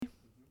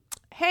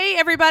Hey,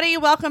 everybody.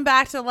 Welcome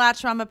back to the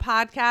Latch Mama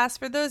Podcast.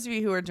 For those of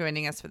you who are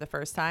joining us for the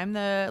first time,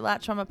 the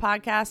Latch Mama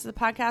Podcast is a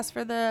podcast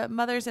for the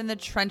mothers in the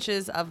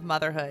trenches of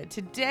motherhood.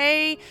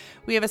 Today,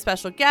 we have a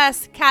special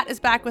guest. Kat is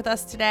back with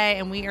us today,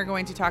 and we are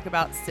going to talk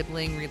about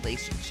sibling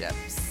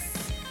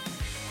relationships.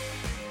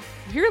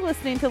 You're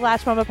listening to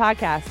Latch Mama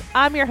Podcast.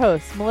 I'm your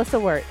host,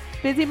 Melissa Wirt,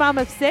 busy mom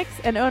of 6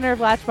 and owner of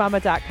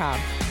LatchMama.com.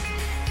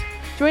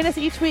 Join us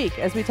each week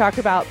as we talk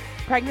about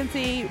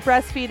pregnancy,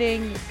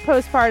 breastfeeding,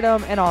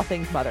 postpartum, and all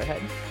things motherhood.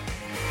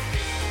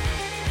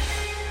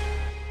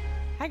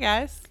 Hi,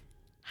 guys.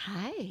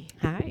 Hi.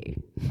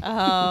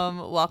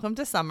 Welcome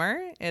to summer.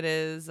 It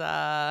is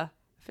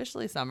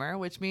officially summer,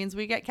 which means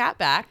we get Kat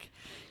back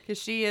because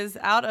she is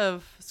out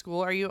of school.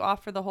 Are you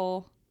off for the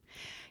whole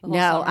No,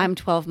 summer? I'm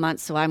 12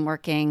 months, so I'm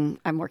working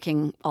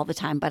all the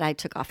time, but I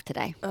took off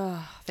today.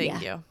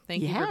 Thank you.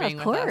 Thank you Yeah, for being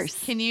of with course.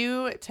 us. Can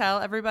you tell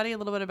everybody a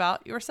little bit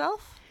about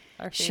yourself?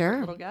 Our favorite Sure.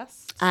 little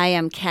guest. I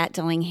am Kat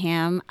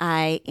Dillingham.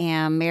 I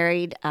am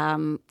married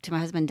to my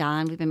husband,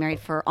 Don. We've been married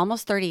for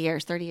almost 30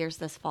 years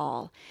this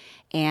fall.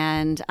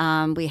 And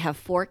we have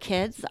 4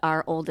 kids.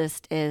 Our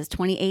oldest is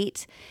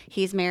 28.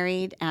 He's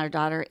married. And our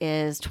daughter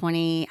is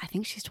 20. I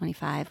think she's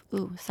 25.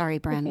 Ooh, sorry,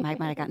 Bren. I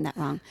might have gotten that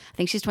wrong. I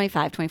think she's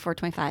 25, 24,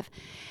 25.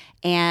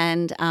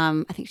 And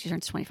I think she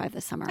turns 25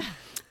 this summer.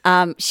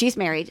 She's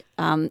married.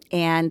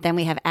 And then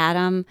we have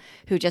Adam,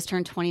 who just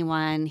turned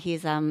 21.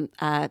 He's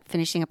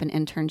finishing up an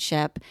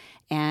internship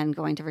and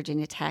going to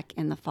Virginia Tech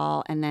in the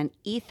fall. And then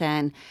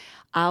Ethan,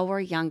 our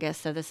youngest.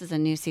 So this is a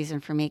new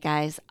season for me,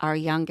 guys. Our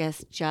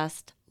youngest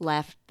just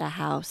left the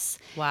house.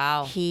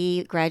 Wow.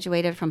 He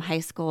graduated from high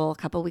school a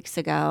couple weeks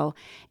ago,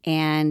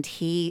 and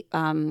he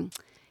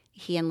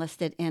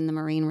enlisted in the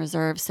Marine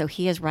Reserve. So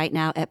he is right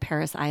now at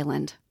Paris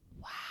Island.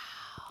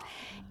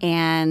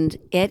 And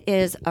it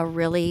is a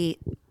really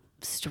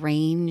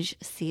strange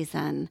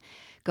season,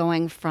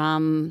 going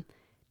from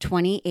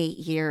 28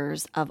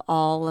 years of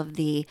all of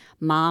the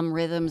mom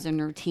rhythms and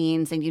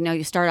routines. And,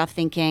 you start off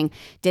thinking,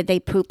 did they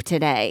poop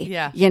today?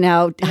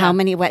 Yeah. How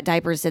many wet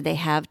diapers did they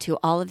have, to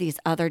all of these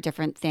other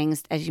different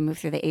things as you move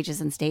through the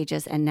ages and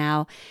stages. And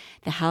now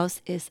the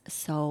house is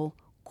so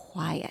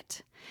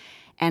quiet.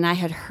 And I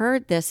had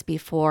heard this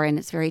before, and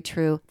it's very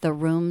true. The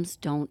rooms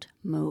don't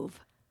move.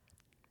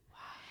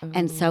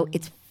 And so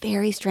it's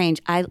very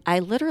strange. I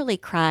literally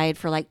cried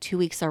for like 2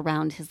 weeks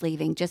around his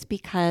leaving, just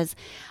because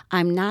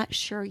I'm not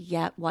sure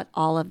yet what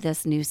all of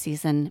this new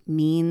season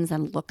means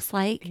and looks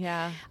like.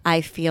 Yeah.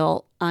 I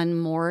feel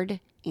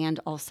unmoored and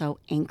also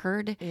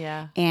anchored.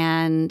 Yeah.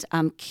 And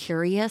I'm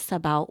curious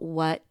about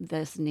what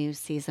this new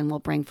season will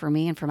bring for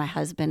me and for my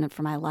husband and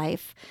for my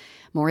life.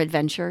 More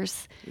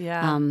adventures.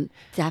 Yeah.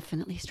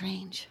 Definitely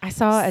strange. I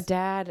saw a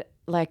dad,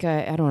 I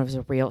don't know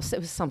if it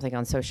was something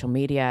on social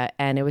media,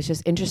 and it was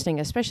just interesting,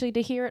 especially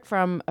to hear it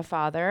from a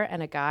father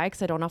and a guy,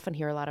 because I don't often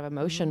hear a lot of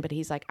emotion, but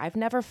he's like, I've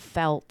never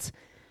felt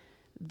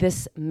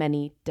this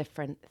many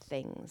different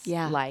things.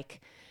 Yeah.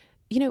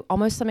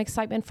 Almost some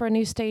excitement for a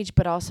new stage,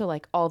 but also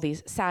like all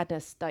these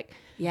sadness,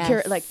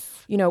 Yes.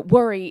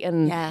 worry.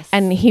 And Yes.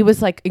 and he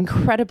was like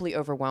incredibly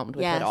overwhelmed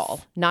with Yes. it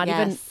all, not Yes.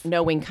 even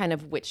knowing kind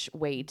of which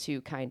way to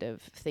kind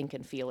of think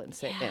and feel and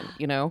sit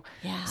in,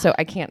 Yeah. So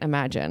I can't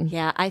imagine.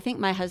 Yeah, I think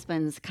my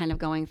husband's kind of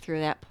going through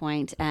that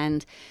point.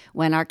 And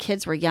when our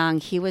kids were young,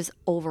 he was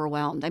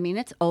overwhelmed. I mean,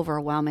 it's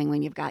overwhelming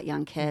when you've got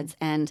young kids.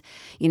 And,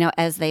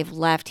 as they've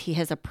left, he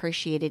has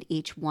appreciated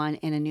each one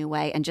in a new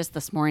way. And just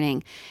this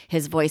morning,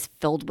 his voice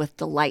filled with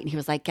delight. And he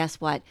was like, guess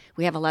what?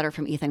 We have a letter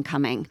from Ethan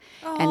coming.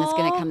 And it's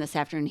going to come this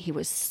afternoon. He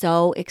was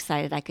so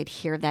excited. I could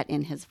hear that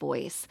in his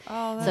voice.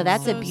 So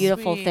that's a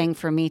beautiful sweet. thing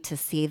for me to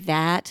see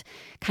that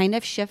kind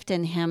of shift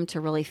in him,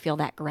 to really feel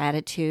that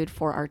gratitude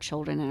for our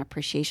children and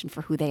appreciation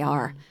for who they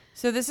are.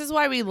 So this is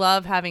why we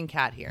love having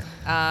Kat here.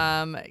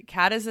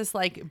 Kat is this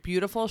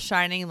beautiful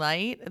shining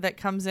light that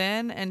comes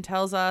in and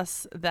tells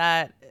us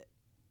that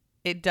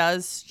it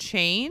does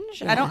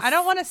change. Yes. I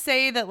don't want to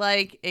say that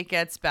it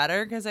gets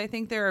better, because I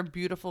think there are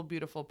beautiful,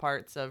 beautiful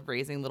parts of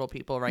raising little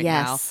people right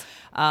Yes.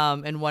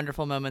 now, and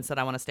wonderful moments that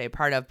I want to stay a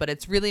part of. But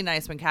it's really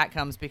nice when Kat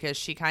comes, because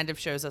she kind of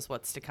shows us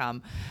what's to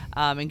come,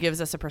 and gives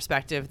us a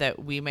perspective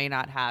that we may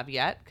not have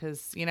yet,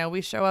 because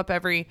we show up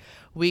every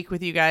week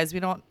with you guys.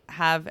 We don't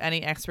have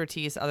any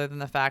expertise other than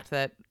the fact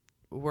that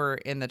we're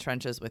in the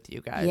trenches with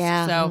you guys.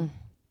 Yeah. So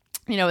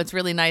it's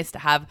really nice to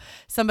have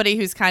somebody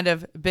who's kind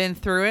of been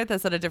through it,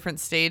 that's at a different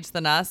stage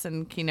than us,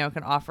 and, can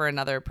offer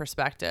another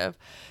perspective.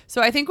 So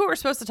I think what we're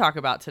supposed to talk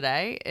about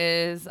today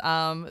is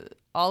all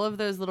of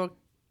those little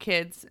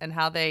kids and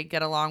how they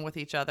get along with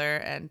each other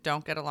and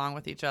don't get along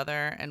with each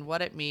other, and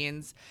what it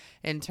means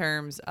in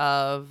terms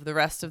of the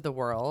rest of the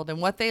world, and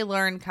what they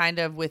learn kind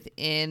of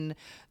within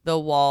the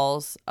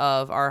walls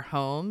of our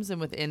homes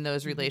and within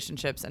those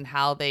relationships, and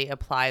how they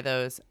apply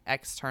those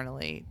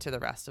externally to the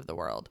rest of the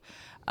world.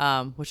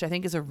 Which I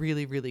think is a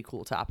really, really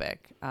cool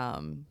topic.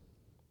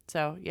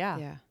 So,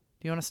 yeah.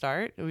 Do you want to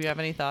start? Do you have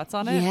any thoughts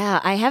on it?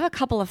 Yeah, I have a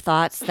couple of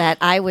thoughts that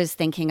I was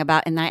thinking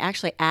about, and I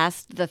actually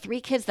asked the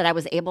 3 kids that I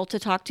was able to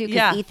talk to,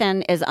 because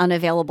Ethan is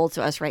unavailable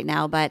to us right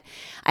now, but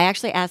I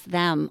actually asked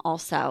them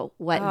also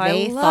what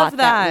they thought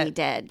that we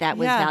did that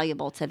was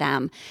valuable to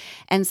them.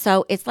 And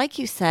so it's like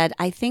you said,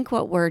 I think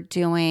what we're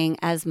doing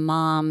as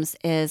moms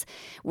is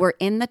we're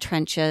in the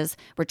trenches,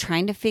 we're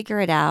trying to figure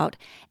it out,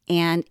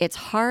 and it's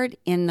hard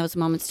in those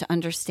moments to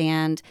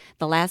understand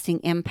the lasting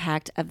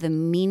impact of the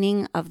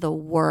meaning of the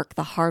work,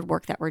 the hard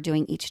work that we're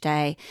doing each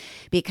day,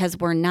 because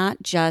we're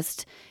not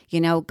just,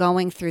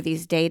 going through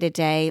these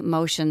day-to-day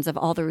motions of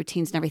all the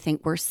routines and everything.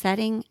 We're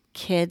setting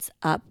kids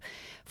up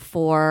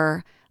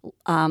for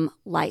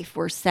life.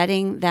 We're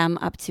setting them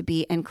up to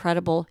be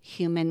incredible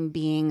human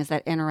beings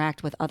that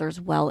interact with others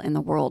well in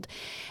the world.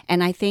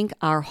 And I think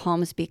our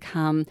homes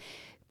become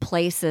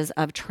places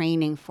of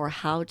training for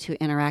how to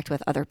interact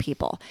with other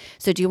people.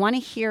 So do you want to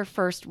hear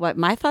first what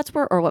my thoughts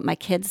were or what my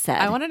kids said?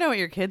 I want to know what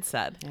your kids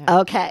said.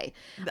 Yeah. Okay.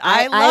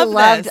 I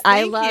loved this.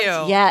 Thank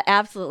you. Yeah,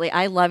 absolutely.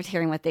 I loved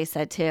hearing what they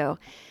said too.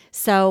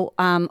 So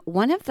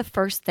one of the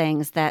first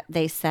things that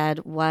they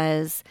said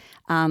was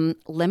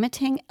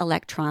limiting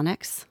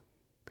electronics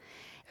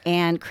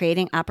and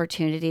creating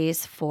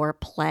opportunities for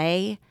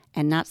play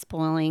and not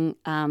spoiling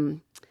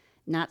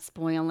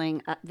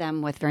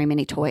them with very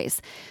many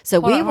toys. So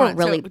we were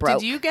really broke.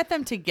 Did you get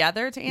them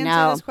together to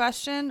answer this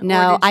question?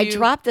 No, I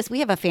dropped this. We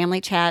have a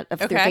family chat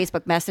through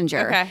Facebook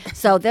Messenger. Okay.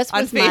 So this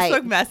was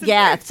Facebook Messenger?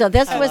 Yeah. So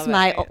this was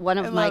one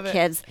of my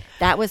kids.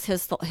 That was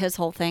his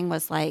whole thing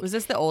was like. Was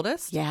this the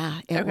oldest?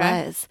 Yeah, it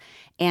was.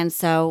 And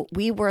so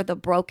we were the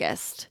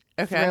brokest.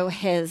 Through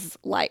his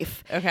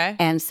life. Okay.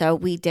 And so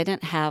we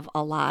didn't have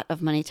a lot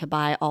of money to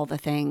buy all the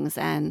things.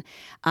 And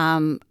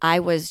I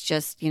was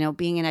just,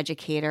 being an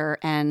educator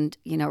and,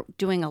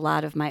 doing a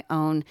lot of my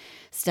own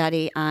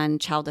study on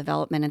child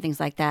development and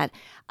things like that.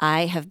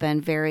 I have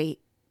been very,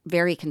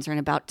 very concerned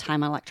about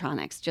time on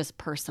electronics, just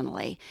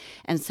personally.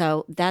 And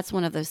so that's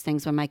one of those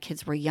things when my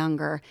kids were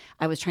younger,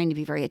 I was trying to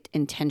be very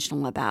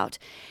intentional about.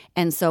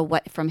 And so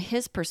from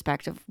his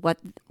perspective,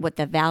 what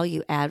the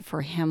value add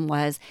for him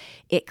was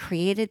it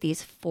created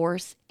these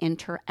forced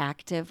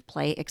interactive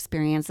play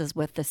experiences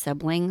with the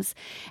siblings.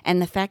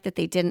 And the fact that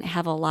they didn't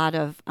have a lot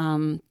of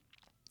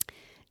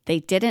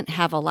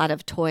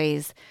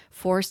toys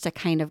forced a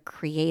kind of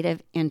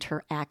creative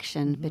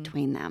interaction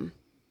between them.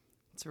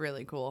 It's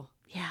really cool.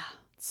 Yeah.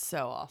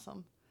 So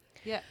awesome.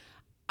 Yeah.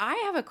 I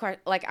have a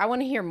question. I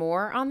want to hear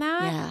more on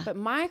that. Yeah. But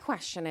my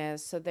question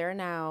is, so they're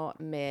now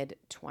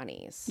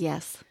mid-20s.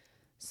 Yes.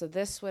 So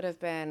this would have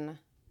been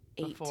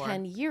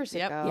 10 years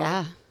Yep. ago.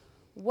 Yeah.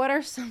 What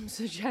are some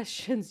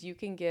suggestions you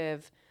can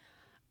give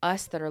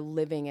us that are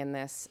living in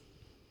this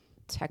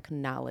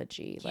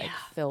technology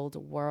filled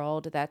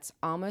world that's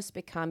almost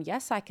become,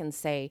 yes, I can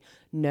say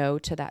no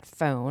to that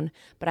phone,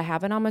 but I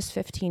have an almost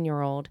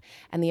 15-year-old,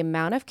 and the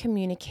amount of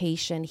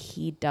communication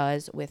he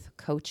does with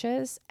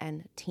coaches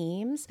and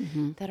teams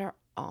that are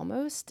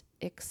almost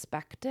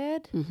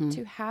expected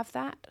to have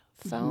that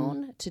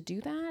phone to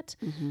do that.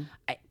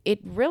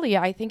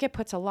 I think it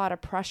puts a lot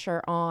of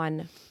pressure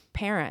on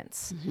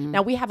parents.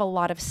 Now we have a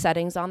lot of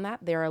settings on that.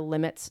 There are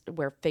limits.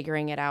 We're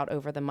figuring it out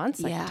over the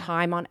months, like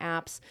time on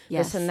apps,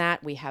 this and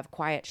that. We have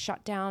quiet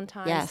shutdown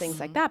times,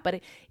 things like that.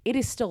 But it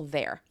is still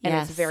there, and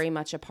it's very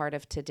much a part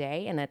of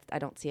today. And I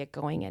don't see it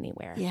going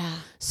anywhere. Yeah.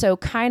 So,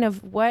 kind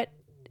of, what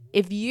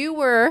if you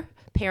were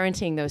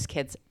parenting those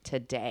kids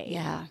today?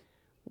 Yeah.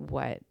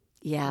 What?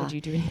 Yeah. Would you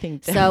do anything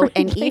differently? So,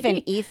 and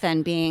even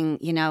Ethan being,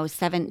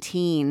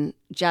 17,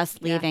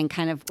 just leaving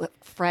kind of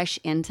fresh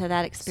into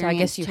that experience. So I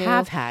guess you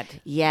have had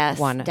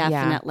one.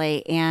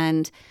 Definitely. Yeah.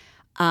 And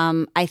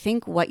I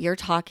think what you're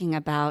talking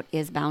about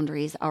is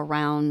boundaries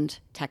around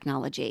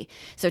technology.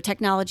 So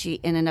technology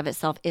in and of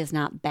itself is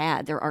not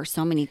bad. There are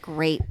so many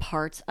great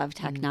parts of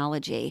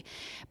technology,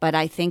 but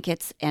I think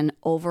it's an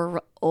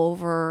over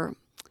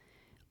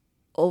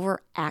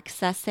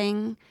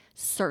accessing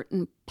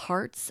certain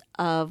parts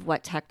of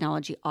what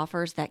technology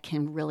offers that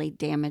can really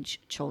damage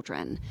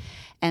children.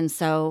 And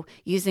so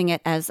using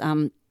it as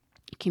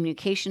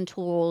communication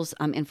tools,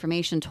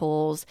 information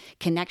tools,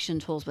 connection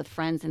tools with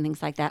friends and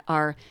things like that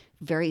are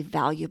very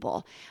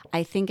valuable.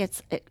 I think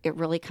it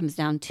really comes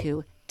down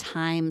to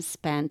time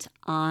spent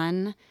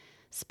on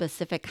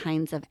specific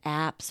kinds of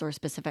apps or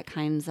specific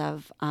kinds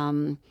of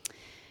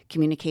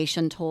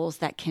communication tools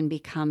that can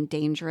become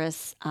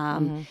dangerous.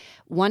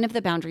 One of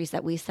the boundaries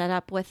that we set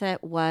up with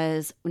it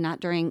was not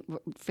during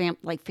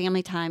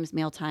family times,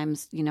 meal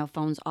times,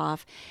 phones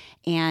off,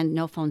 and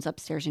no phones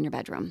upstairs in your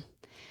bedroom.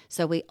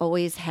 So we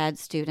always had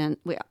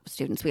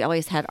we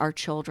always had our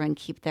children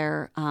keep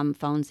their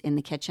phones in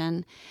the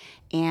kitchen.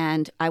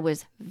 And I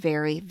was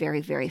very,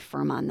 very, very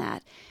firm on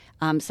that.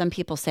 Some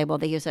people say, well,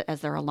 they use it as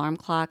their alarm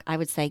clock. I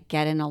would say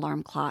get an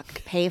alarm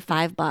clock, pay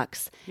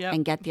 $5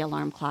 and get the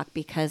alarm clock,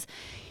 because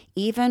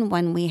even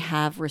when we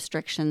have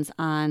restrictions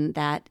on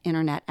that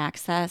internet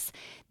access,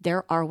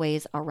 there are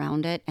ways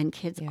around it, and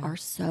kids are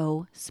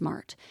so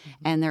smart.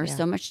 And there's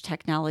so much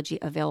technology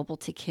available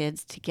to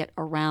kids to get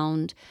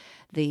around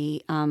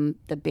the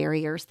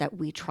barriers that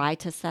we try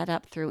to set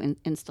up through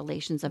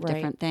installations of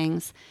different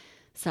things.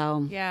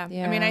 So I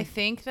mean, I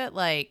think that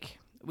like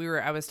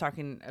I was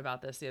talking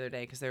about this the other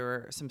day because there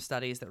were some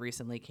studies that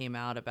recently came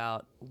out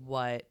about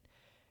what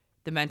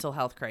the mental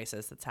health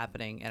crisis that's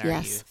happening in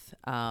our youth,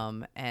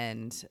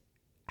 and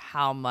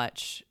how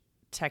much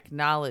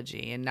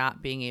technology and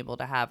not being able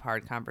to have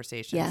hard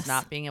conversations,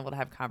 not being able to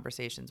have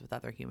conversations with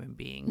other human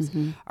beings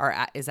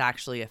is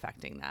actually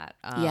affecting that.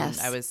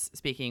 I was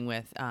speaking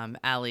with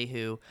Allie,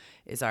 who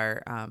is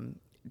our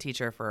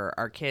teacher for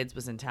our kids,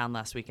 was in town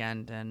last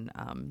weekend, and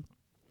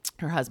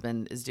her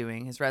husband is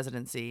doing his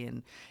residency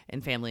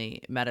in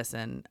family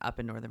medicine up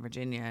in Northern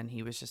Virginia. And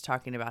he was just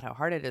talking about how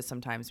hard it is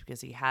sometimes because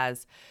he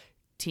has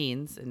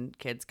teens and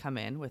kids come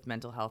in with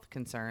mental health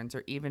concerns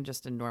or even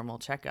just a normal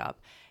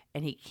checkup,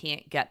 and he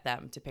can't get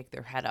them to pick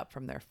their head up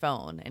from their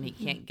phone, and he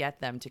can't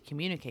get them to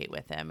communicate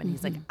with him. And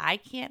he's like, I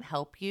can't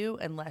help you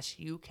unless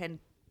you can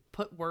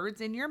put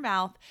words in your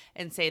mouth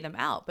and say them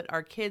out. But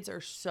our kids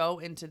are so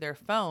into their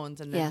phones,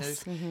 and then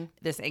there's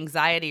this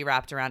anxiety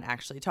wrapped around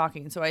actually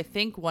talking. So I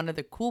think one of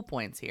the cool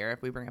points here,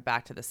 if we bring it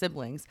back to the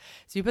siblings,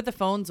 so you put the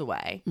phones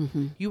away,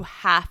 you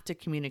have to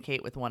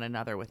communicate with one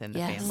another within the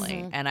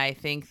family. And I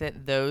think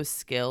that those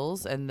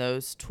skills and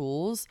those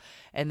tools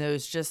and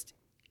those just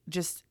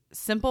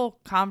simple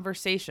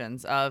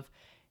conversations of,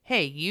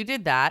 hey, you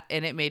did that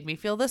and it made me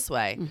feel this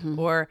way,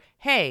 or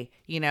hey,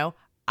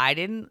 I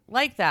didn't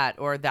like that,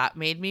 or that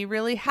made me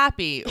really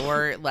happy,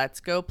 or let's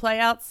go play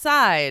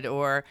outside,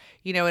 or,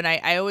 and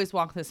I always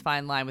walk this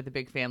fine line with a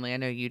big family. I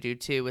know you do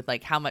too, with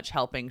like how much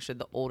helping should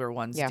the older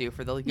ones do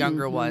for the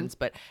younger ones,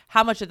 but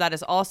how much of that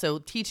is also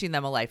teaching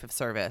them a life of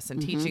service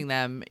and teaching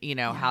them,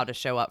 how to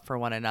show up for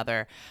one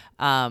another.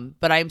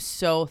 But I'm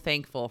so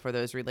thankful for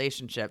those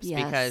relationships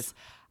because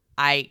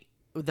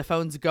the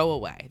phones go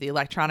away, the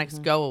electronics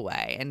go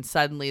away, and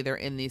suddenly they're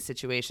in these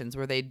situations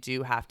where they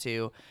do have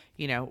to,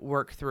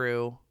 work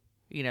through,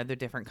 the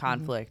different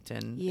conflict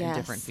and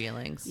different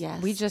feelings.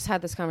 Yes. We just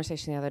had this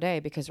conversation the other day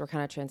because we're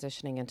kind of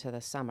transitioning into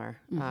the summer,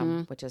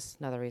 which is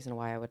another reason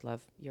why I would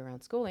love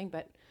year-round schooling,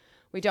 but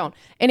we don't.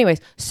 Anyways,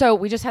 so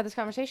we just had this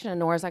conversation, and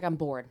Nora's like, I'm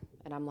bored.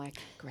 And I'm like,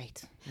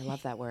 great. I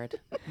love that word.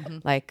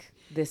 Like,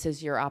 this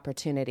is your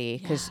opportunity,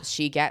 because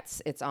she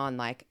gets, it's on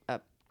like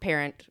a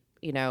parent,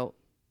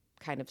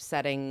 kind of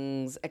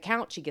settings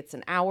account. She gets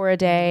an hour a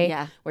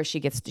day where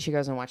she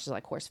goes and watches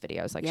like horse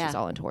videos. Like she's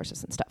all into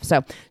horses and stuff.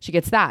 So she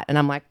gets that. And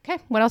I'm like,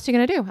 okay, what else are you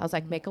going to do? I was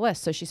like, make a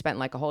list. So she spent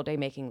like a whole day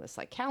making this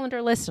like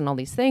calendar list and all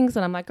these things.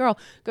 And I'm like, girl,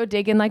 go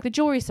dig in like the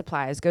jewelry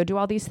supplies, go do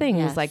all these things.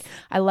 Yes. Like,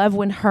 I love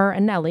when her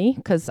and Nellie,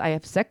 cause I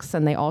have 6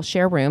 and they all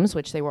share rooms,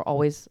 which they were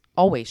always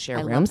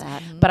share rooms.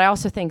 But I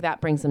also think that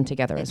brings them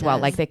together as well.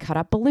 Like they cut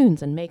up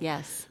balloons and make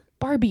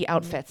Barbie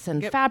outfits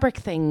and fabric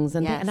things.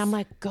 And and I'm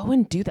like, go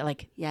and do that.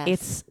 Like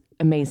it's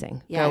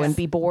amazing. Go and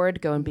be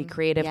bored, go and be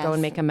creative, go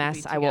and make a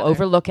mess. I will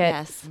overlook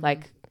it.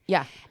 Like,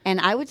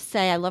 And I would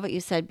say, I love what you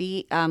said,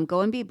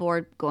 go and be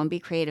bored, go and be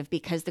creative,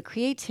 because the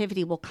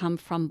creativity will come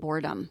from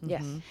boredom.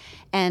 Yes.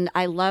 And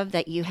I love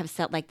that you have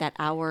set like that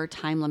hour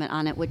time limit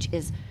on it, which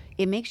is,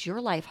 it makes your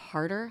life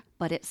harder,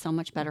 but it's so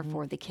much better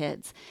for the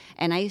kids.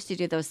 And I used to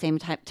do those same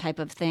type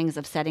of things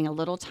of setting a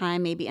little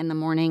time, maybe in the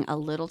morning, a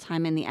little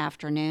time in the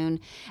afternoon,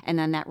 and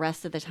then that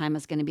rest of the time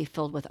is going to be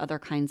filled with other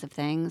kinds of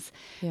things.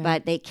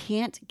 But they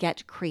can't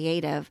get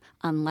creative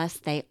unless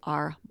they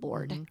are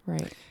bored.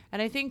 Right.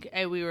 And I think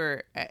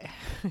it's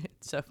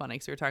so funny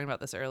because we were talking about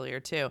this earlier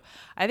too.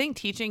 I think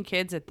teaching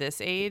kids at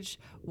this age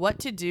what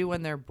to do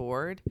when they're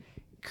bored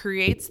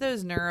creates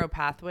those neural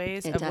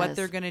pathways of what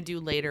they're going to do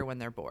later when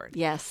they're bored.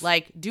 Yes.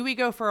 Like, do we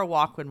go for a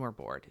walk when we're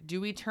bored?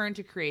 Do we turn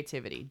to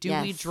creativity? Do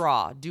we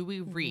draw? Do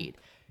we read?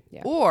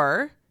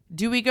 Or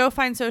do we go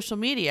find social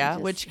media,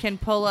 which can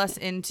pull us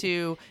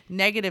into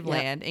negative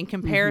land and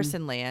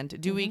comparison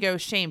land? Do we go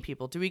shame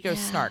people? Do we go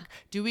snark?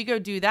 Do we go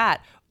do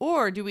that?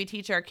 Or do we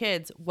teach our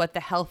kids what the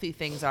healthy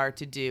things are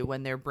to do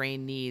when their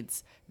brain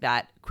needs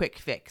that quick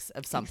fix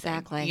of something?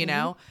 Exactly.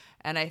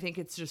 And I think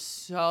it's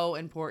just so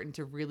important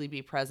to really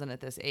be present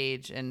at this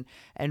age and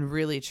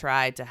really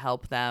try to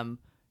help them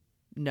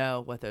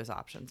know what those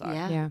options are.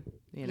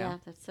 Yeah,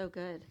 that's so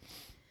good.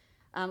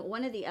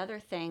 One of the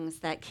other things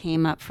that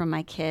came up from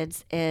my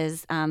kids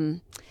is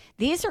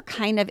these are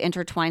kind of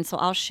intertwined, so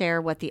I'll share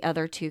what the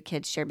other 2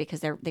 kids share because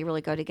they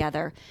really go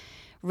together.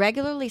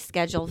 Regularly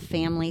scheduled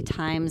family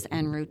times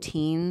and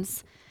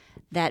routines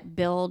that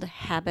build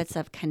habits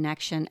of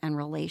connection and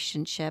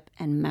relationship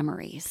and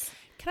memories.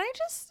 Can I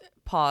just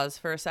pause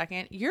for a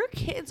second? Your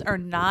kids are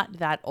not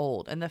that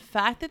old. And the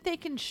fact that they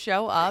can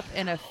show up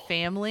in a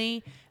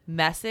family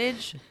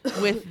message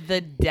with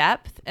the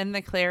depth and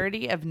the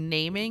clarity of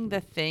naming the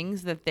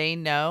things that they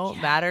know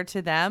matter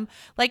to them,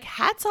 like,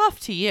 hats off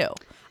to you.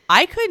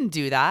 I couldn't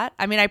do that.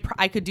 I mean,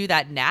 I could do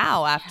that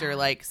now after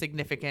like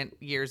significant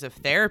years of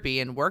therapy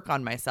and work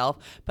on myself,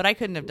 but I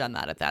couldn't have done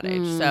that at that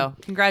age. So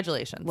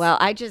congratulations. Well,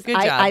 Good job.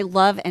 I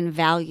love and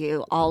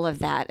value all of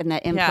that and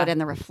the input and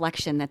the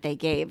reflection that they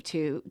gave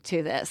to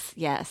this.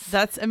 Yes.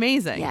 That's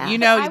amazing. Yeah. You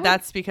know,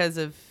 that's because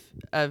of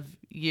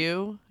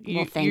you.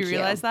 Well, thank you.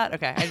 Realize that?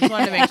 Okay. I just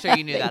wanted to make sure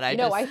you knew that.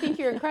 I think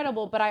you're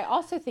incredible, but I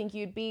also think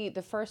you'd be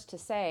the first to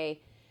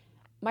say,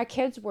 my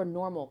kids were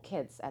normal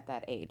kids at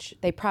that age.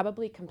 They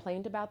probably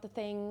complained about the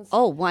things.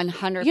 Oh,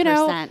 100%. You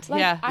know,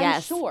 Yeah.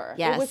 I'm sure.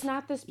 Yes. It was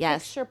not this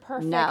Yes. picture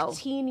perfect No.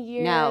 teen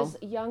years, No.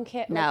 young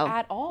kid No,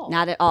 at all.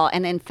 Not at all.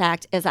 And in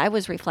fact, as I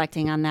was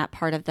reflecting on that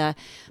part of the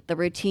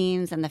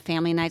routines and the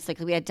family nights,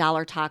 like we had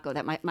Dollar Taco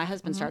that my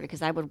husband started,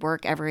 because I would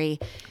work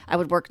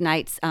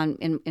nights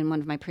in one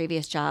of my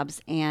previous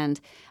jobs,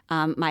 and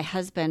my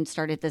husband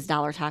started this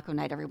Dollar Taco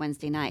night every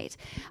Wednesday night.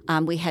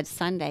 We had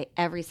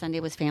every Sunday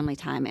was family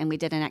time, and we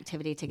did an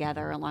activity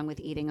together along with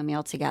eating a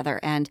meal together,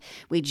 and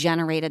we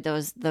generated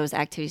those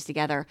activities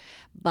together.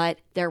 But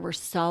there were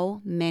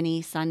so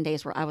many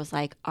Sundays where I was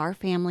like, our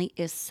family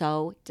is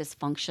so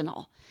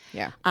dysfunctional.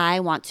 Yeah.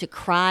 I want to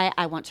cry.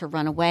 I want to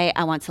run away.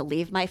 I want to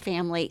leave my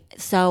family.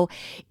 So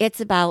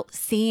it's about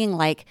seeing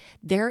like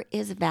there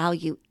is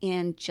value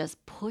in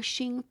just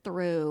pushing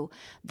through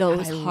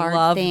those hard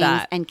love things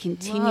that. and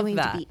continuing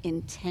to that. be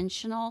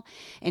intentional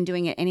and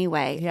doing it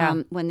anyway.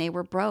 Yeah. When they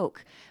were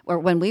broke, or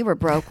when we were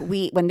broke,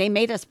 when they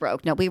made us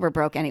broke. No, we were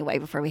broke anyway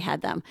before we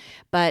had them.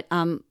 But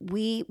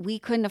we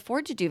couldn't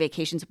afford to do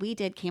vacations. We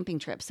did camping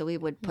trips, so we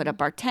would put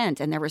up our tent,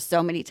 and there were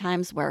so many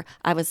times where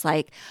I was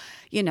like,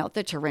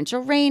 the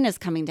torrential rain is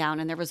coming down.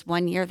 And there was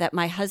one year that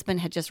my husband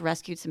had just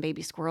rescued some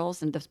baby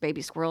squirrels, and those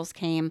baby squirrels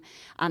came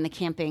on the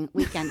camping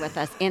weekend with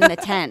us in the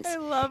tent. I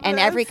love and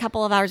this. every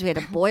couple of hours we had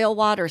to boil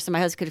water so my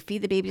husband could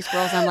feed the baby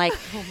squirrels. I'm like,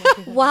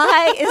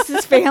 why is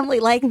this family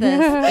like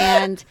this?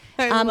 And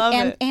I love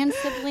it. and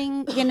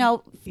sibling,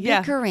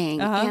 Yeah. bickering,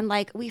 Uh-huh. and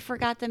like we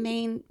forgot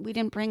we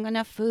didn't bring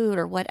enough food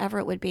or whatever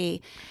it would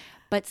be.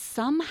 But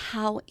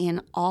somehow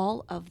in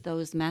all of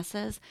those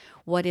messes,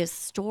 what is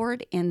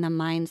stored in the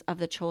minds of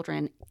the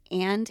children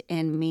and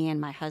in me and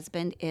my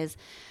husband is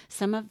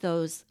some of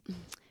those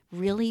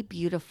really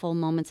beautiful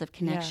moments of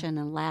connection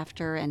and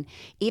laughter, and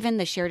even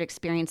the shared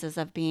experiences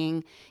of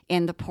being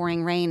in the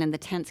pouring rain and the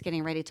tent's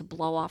getting ready to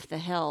blow off the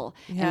hill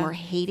and we're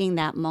hating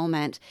that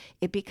moment.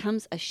 It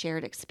becomes a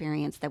shared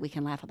experience that we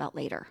can laugh about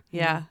later.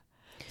 Yeah.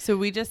 So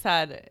we just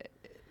had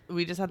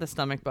the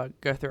stomach bug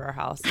go through our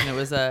house, and it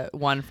was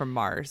one from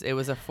Mars. It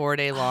was a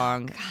 4-day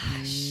long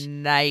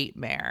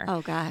nightmare.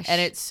 Oh gosh.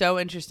 And it's so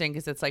interesting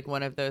because it's like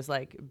one of those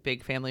like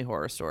big family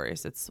horror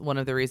stories. It's one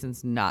of the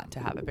reasons not to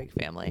have a big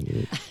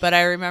family. But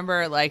I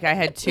remember like I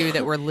had two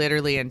that were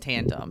literally in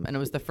tandem, and it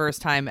was the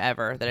first time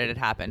ever that it had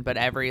happened. But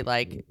every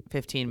like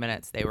 15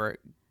 minutes they were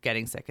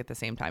getting sick at the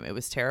same time. It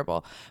was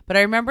terrible. But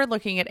I remember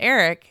looking at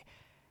Eric,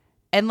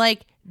 and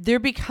like there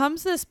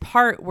becomes this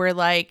part where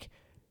like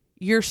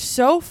you're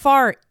so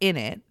far in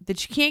it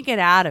that you can't get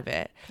out of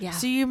it. Yeah.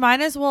 So you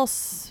might as well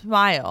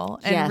smile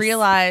and Yes.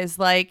 realize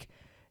like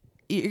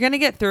you're going to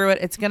get through it.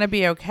 It's going to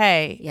be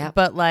okay. Yep.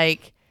 But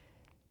like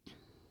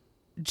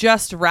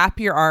just wrap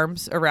your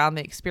arms around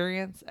the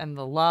experience and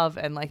the love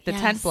and like the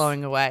tent Yes.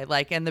 blowing away,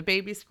 like, and the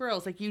baby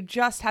squirrels. Like you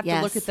just have to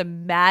Yes. look at the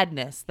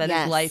madness that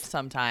Yes. is life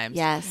sometimes.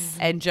 Yes.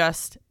 And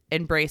just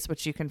embrace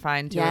what you can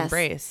find to Yes.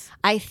 embrace.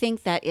 I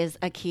think that is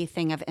a key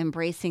thing of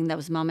embracing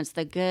those moments,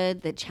 the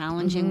good, the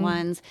challenging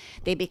ones.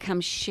 They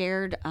become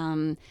shared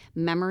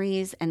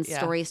memories and Yeah.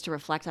 stories to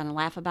reflect on and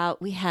laugh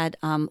about. We had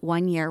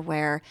one year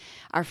where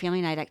our family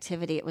night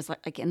activity, it was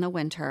like in the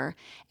winter,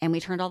 and we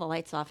turned all the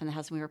lights off in the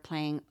house, and we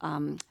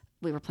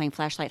were playing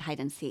flashlight hide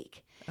and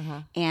seek.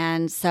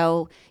 And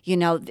so,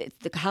 the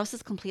house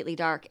is completely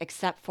dark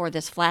except for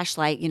this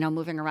flashlight,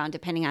 moving around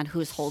depending on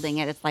who's holding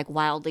it. It's like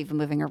wildly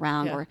moving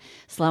around or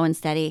slow and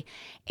steady.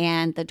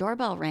 And the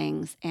doorbell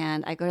rings,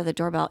 and I go to the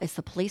doorbell. It's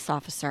the police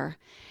officer.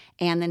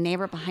 And the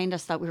neighbor behind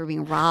us thought we were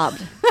being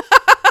robbed.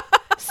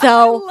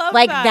 So, love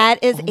like, that.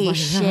 that is a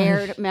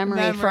shared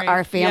memory for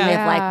our family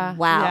Yeah. of like,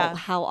 wow, Yeah.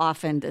 how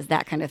often does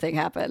that kind of thing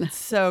happen?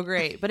 So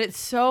great. But it's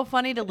so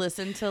funny to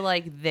listen to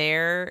like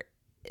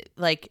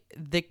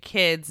the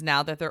kids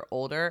now that they're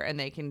older and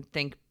they can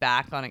think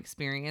back on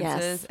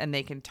experiences Yes. and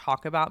they can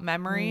talk about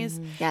memories.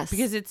 Yes.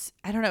 Because it's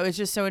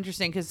just so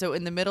interesting because so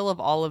in the middle of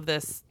all of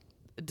this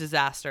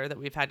disaster that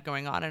we've had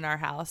going on in our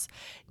house,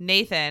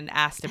 Nathan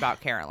asked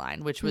about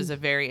Caroline, which was a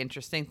very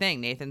interesting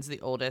thing. Nathan's the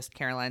oldest,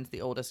 Caroline's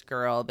the oldest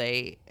girl.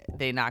 They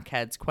knock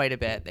heads quite a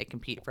bit. They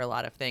compete for a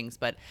lot of things.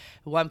 But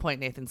at one point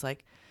Nathan's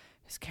like,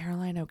 "Is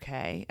Caroline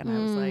okay?" And I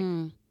was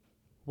like,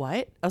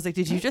 "What?" I was like,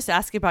 "Did you just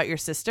ask about your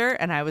sister?"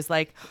 And I was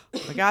like, "Oh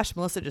my gosh,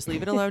 Melissa, just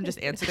leave it alone.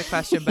 Just answer the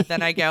question." But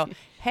then I go,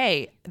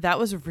 "Hey, that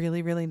was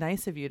really, really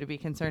nice of you to be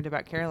concerned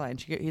about Caroline."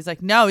 He's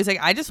like, "No." He's like,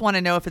 "I just want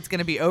to know if it's going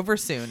to be over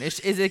soon. Is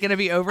it going to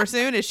be over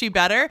soon? Is she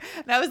better?"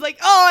 And I was like,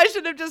 "Oh, I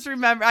should have just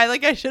remembered.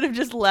 I should have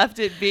just left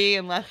it be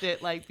and left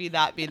it like be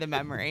the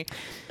memory."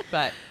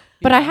 But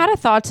But I had a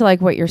thought to like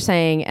what you're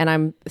saying, and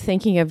I'm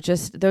thinking of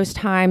just those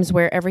times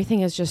where everything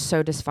is just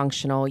so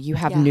dysfunctional. You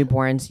have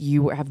newborns,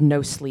 you have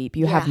no sleep,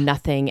 you have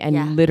nothing,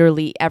 and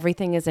literally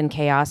everything is in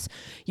chaos.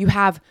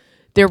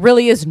 There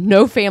really is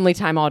no family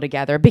time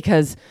altogether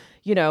because,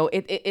 you know,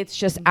 it's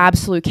just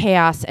absolute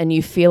chaos, and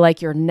you feel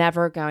like you're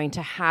never going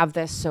to have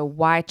this. So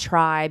why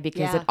try?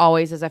 Because it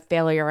always is a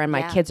failure, and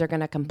my kids are going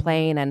to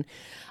complain. And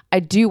I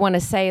do want to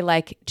say,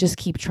 like, just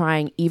keep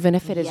trying, even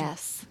if it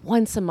is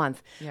once a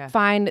month.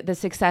 Find the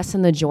success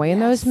and the joy in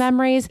those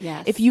memories.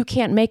 If you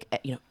can't make,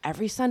 you know,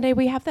 every Sunday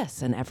we have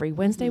this and every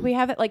Wednesday we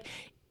have it. Like,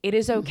 it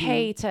is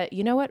okay to,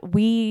 you know what,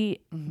 we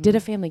did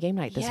a family game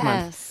night this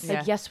month.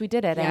 Like, yes, we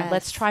did it. And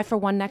let's try for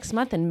one next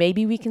month, and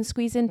maybe we can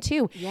squeeze in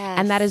two.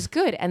 And that is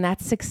good. And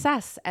that's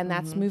success. And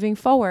that's moving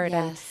forward.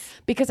 And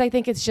because I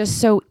think it's just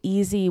so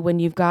easy when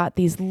you've got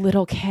these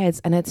little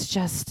kids, and it's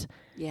just,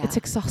 it's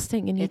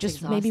exhausting, and you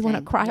just maybe want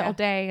to cry all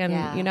day,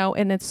 and you know,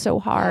 and it's so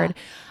hard.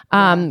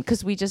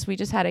 Because we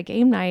just had a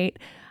game night.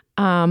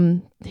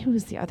 It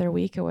was the other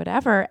week or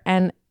whatever,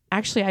 and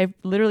actually, I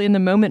literally in the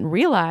moment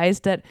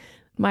realized that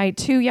my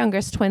two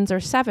youngest twins are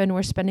 7.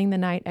 Were spending the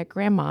night at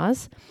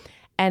grandma's,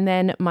 and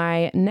then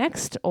my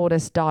next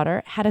oldest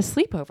daughter had a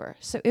sleepover.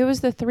 So it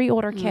was the 3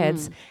 older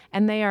kids,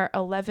 and they are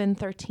 11,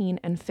 13,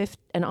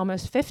 and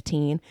almost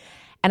 15.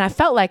 And I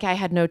felt like I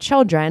had no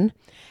children,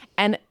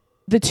 and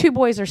the 2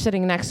 boys are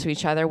sitting next to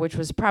each other, which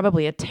was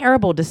probably a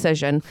terrible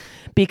decision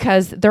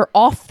because they're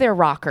off their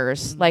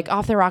rockers,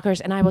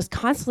 And I was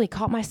constantly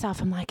caught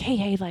myself. I'm like,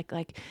 hey,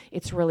 like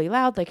it's really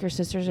loud. Like, your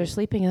sisters are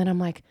sleeping. And then I'm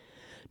like,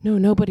 no,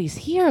 nobody's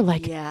here.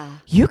 Like,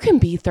 you can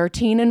be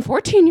 13 and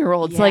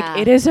 14-year-olds. Like,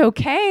 it is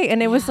okay.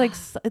 And it was like,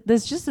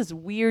 there's just this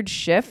weird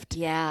shift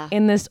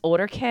in this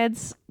older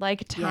kids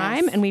like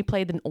time. And we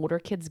played an older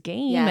kids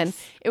game, and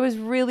it was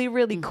really,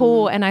 really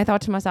cool. And I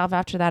thought to myself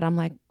after that, I'm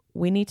like,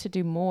 we need to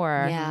do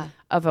more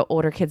of an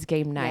older kids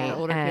game night.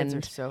 Older kids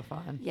are so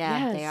fun.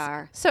 They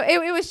are. So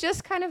it was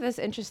just kind of this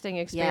interesting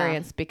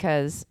experience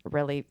because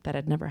really that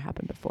had never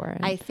happened before.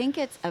 And I think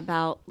it's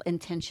about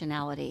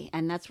intentionality,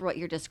 and that's what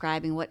you're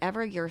describing.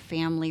 Whatever your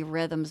family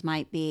rhythms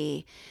might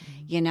be,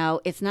 you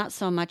know, it's not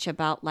so much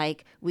about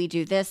like we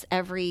do this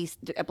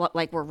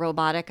like we're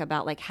robotic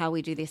about like how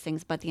we do these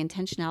things, but the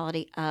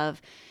intentionality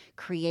of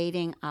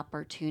creating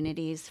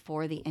opportunities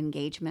for the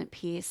engagement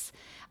piece,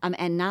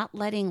 and not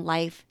letting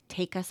life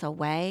take us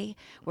away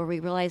where we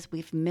realize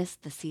we've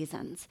missed the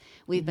seasons.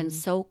 We've been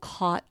so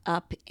caught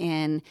up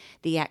in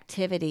the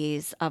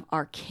activities of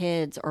our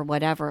kids or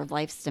whatever of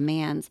life's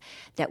demands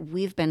that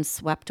we've been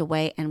swept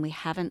away, and we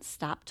haven't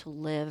stopped to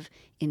live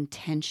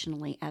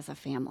intentionally as a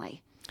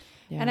family.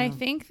 And I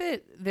think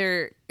that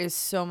there is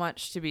so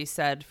much to be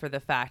said for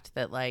the fact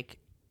that like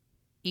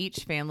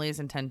each family's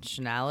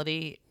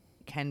intentionality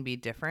can be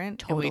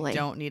different. And we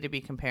don't need to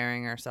be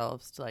comparing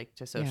ourselves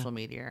to social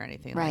media or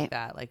anything like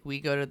that. Like,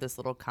 we go to this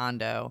little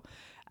condo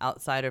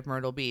outside of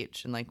Myrtle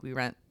Beach, and like we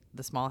rent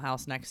the small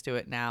house next to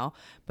it now,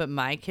 but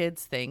my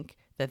kids think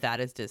that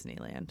is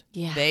Disneyland.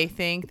 They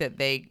think that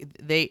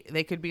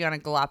they could be on a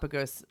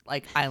Galapagos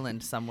like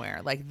island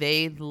somewhere. Like,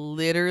 they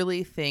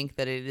literally think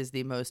that it is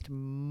the most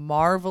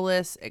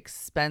marvelous,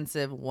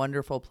 expensive,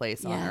 wonderful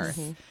place on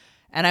earth.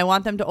 And I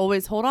want them to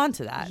always hold on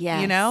to that,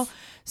 you know?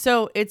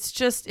 So it's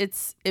just,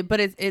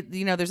 but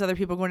you know, there's other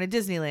people going to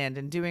Disneyland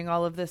and doing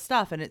all of this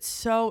stuff. And it's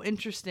so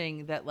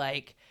interesting that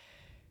like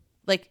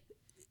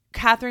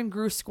Catherine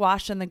grew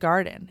squash in the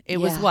garden. It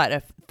was what,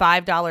 a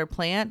 $5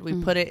 plant. We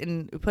put it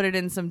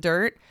in some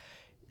dirt.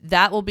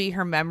 That will be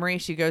her memory.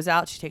 She goes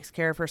out, she takes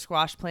care of her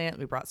squash plant.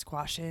 We brought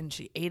squash in,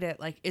 she ate it.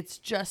 Like, it's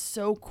just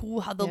so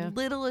cool how the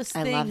littlest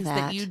things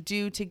that you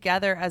do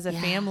together as a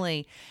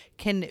family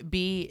can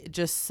be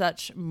just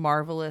such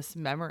marvelous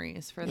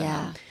memories for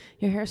them.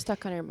 Your hair's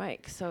stuck on your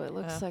mic, so it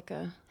looks like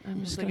I'm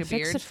just like going to a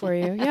fix beard. it for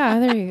you. Yeah,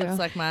 there you go. It's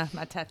like my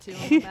tattoo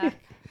on the back.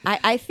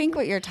 I think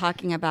what you're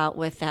talking about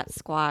with that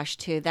squash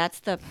too, that's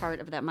the part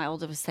of that my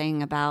oldest was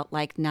saying about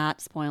like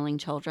not spoiling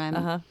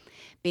children.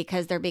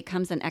 Because there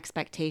becomes an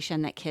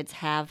expectation that kids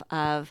have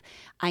of,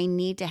 I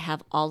need to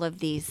have all of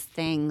these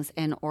things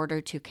in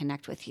order to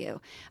connect with you.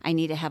 I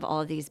need to have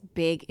all of these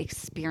big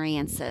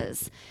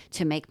experiences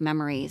to make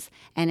memories.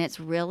 And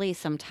it's really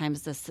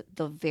sometimes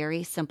the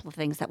very simple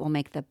things that will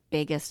make the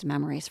biggest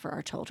memories for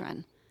our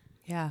children.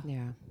 Yeah. God,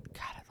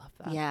 I love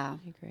that. Yeah.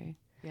 I agree.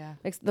 Yeah.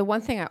 Like, the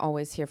one thing I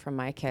always hear from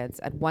my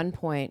kids, at one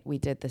point we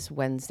did this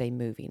Wednesday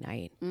movie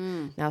night.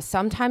 Now,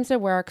 sometimes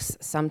it works.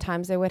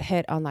 Sometimes they would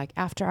hit on like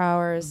after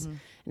hours and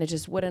it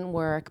just wouldn't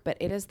work. But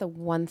it is the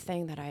one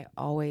thing that I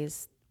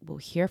always will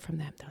hear from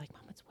them. They're like,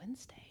 Mom, it's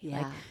Wednesday.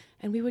 Yeah. Like,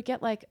 and we would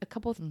get like a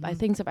couple of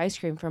things of ice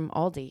cream from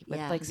Aldi with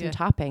like some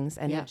toppings.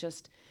 And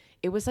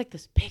it was like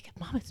this big,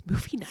 Mom, it's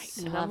movie night.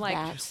 And I'm like,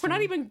 we're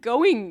not even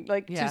going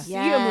like to see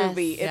a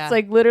movie. It's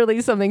like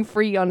literally something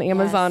free on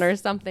Amazon or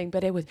something.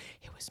 But it was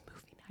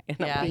movie night.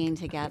 And Being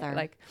together.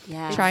 Like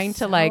Yes. trying to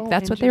So like,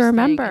 that's what they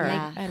remember.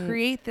 And they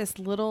create this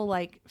little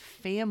like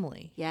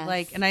family. Yes.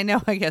 Like, and I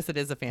know, I guess it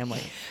is a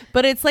family,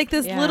 but it's like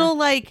this little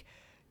like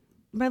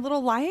my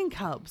little lion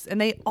cubs, and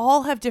they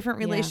all have different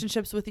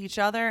relationships with each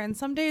other, and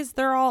some days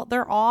they're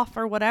off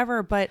or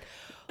whatever, but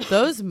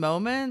those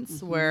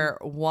moments where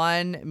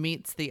one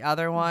meets the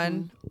other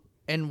one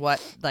and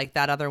what like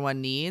that other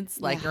one needs,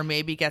 like or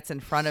maybe gets in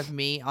front of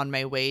me on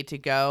my way to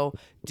go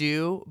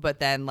do, but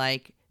then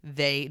like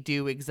they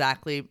do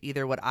exactly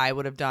either what I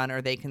would have done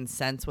or they can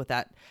sense what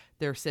that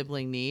their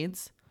sibling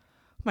needs.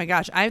 Oh my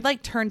gosh, I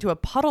like turned to a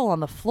puddle on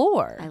the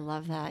floor. I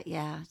love that.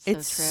 Yeah.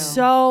 It's so true.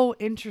 so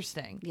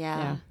interesting.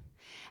 Yeah.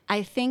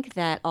 I think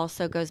that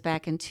also goes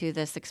back into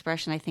this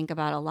expression I think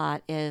about a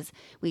lot is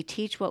we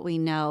teach what we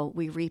know,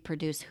 we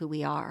reproduce who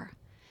we are.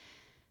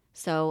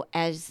 So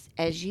as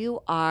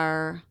you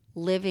are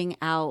living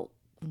out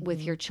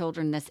with your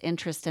children this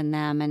interest in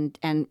them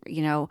and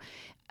you know,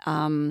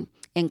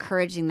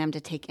 encouraging them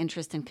to take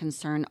interest and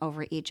concern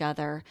over each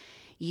other,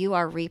 you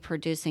are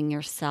reproducing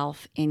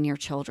yourself in your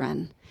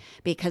children,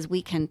 because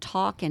we can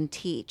talk and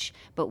teach,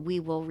 but we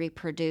will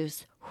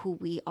reproduce who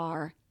we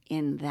are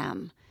in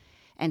them.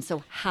 And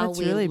so how That's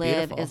we really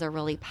live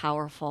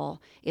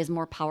beautiful. is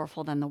more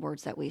powerful than the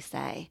words that we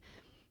say.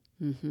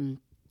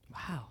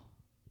 Wow.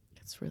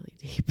 It's really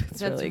deep.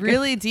 That's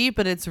really deep,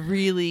 but it's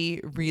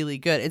really, really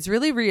good. It's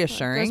really It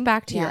reassuring. goes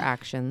back to your Yeah.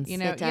 actions. You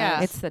know, It does.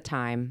 yeah. It's the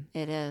time.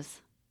 It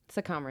is. It's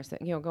a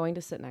conversation. You know, going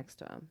to sit next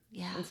to him.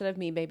 Yeah. Instead of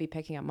me maybe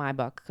picking up my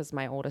book, because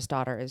my oldest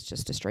daughter is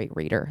just a straight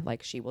reader.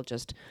 Like she will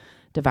just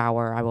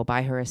devour. I will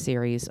buy her a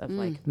series of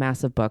like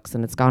massive books,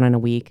 and it's gone in a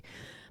week.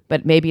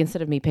 But maybe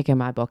instead of me picking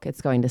my book,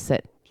 it's going to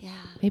sit. Yeah.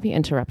 Maybe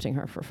interrupting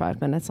her for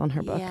 5 minutes on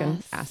her book and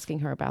Yes. asking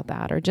her about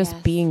that, or just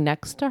Yes. being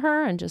next to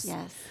her and just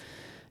Yes.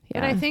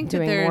 But I think that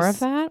doing more there's- of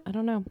that. I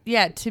don't know.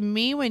 Yeah, to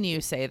me, when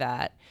you say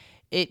that,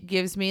 it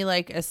gives me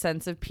like a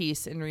sense of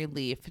peace and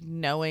relief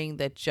knowing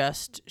that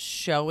just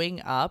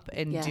showing up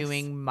and Yes.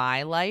 doing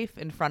my life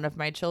in front of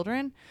my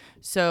children.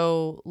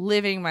 So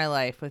living my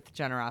life with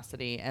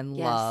generosity and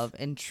Yes. love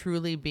and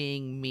truly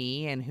being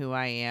me and who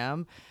I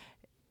am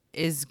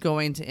is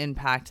going to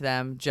impact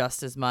them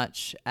just as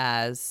much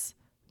as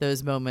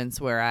those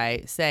moments where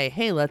I say,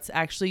 hey, let's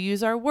actually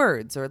use our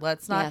words, or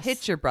let's not Yes.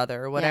 hit your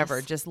brother, or whatever.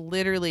 Yes. Just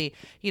literally,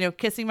 you know,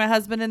 kissing my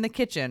husband in the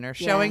kitchen or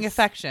showing Yes.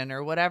 affection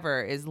or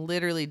whatever is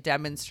literally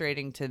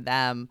demonstrating to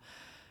them,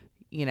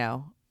 you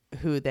know,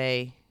 who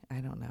they,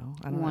 I don't know,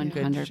 good,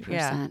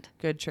 100%.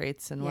 good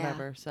traits and Yeah.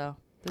 whatever. So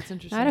that's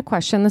interesting. I had a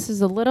question. This is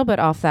a little bit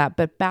off that,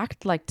 but back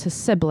like to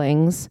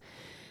siblings.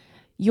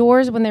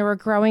 Yours, when they were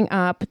growing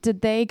up,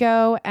 did they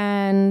go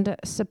and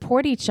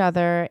support each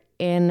other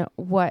in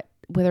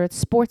whether it's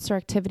sports or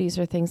activities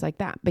or things like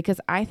that?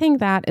 Because I think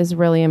that is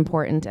really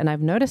important. And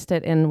I've noticed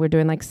it we're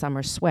doing like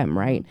summer swim,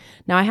 right?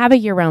 Now I have a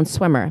year-round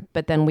swimmer,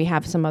 but then we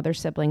have some other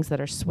siblings that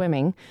are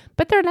swimming,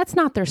 but that's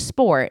not their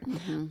sport.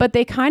 But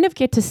they kind of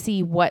get to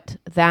see what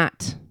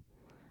that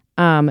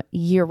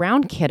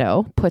year-round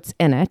kiddo puts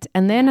in it.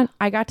 And then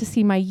I got to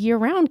see my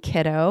year-round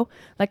kiddo,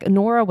 like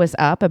Nora was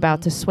up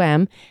about to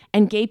swim,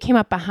 and Gabe came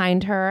up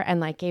behind her and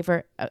like gave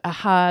her a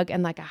hug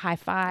and like a high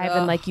five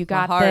and like, you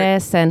got heart.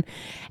 this. And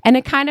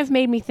it kind of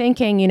made me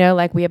thinking, you know,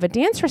 like we have a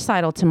dance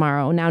recital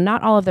tomorrow. Now,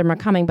 not all of them are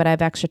coming, but I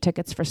have extra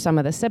tickets for some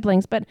of the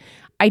siblings. But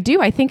I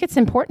think it's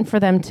important for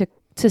them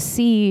to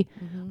see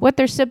what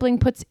their sibling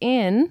puts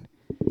in,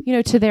 you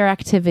know, to their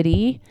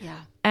activity.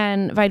 Yeah.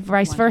 And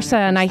vice versa.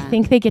 And I 100%.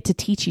 think they get to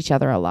teach each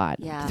other a lot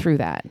Yeah. through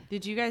that.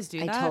 Did you guys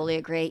do I that? totally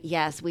agree.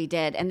 Yes, we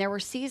did. And there were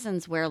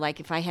seasons where, like,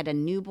 if I had a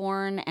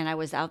newborn and I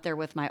was out there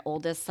with my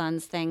oldest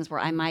son's things, where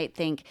I might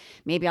think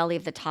maybe I'll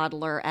leave the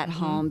toddler at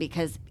home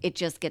because it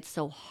just gets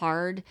so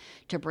hard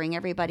to bring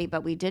everybody.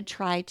 But we did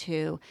try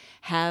to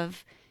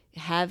have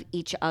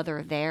each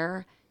other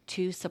there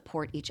to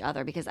support each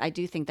other, because I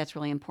do think that's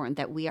really important,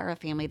 that we are a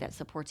family that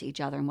supports each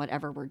other in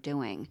whatever we're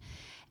doing.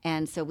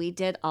 And so we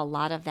did a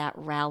lot of that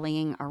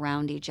rallying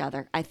around each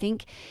other. I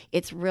think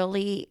it's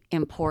really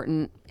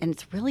important, and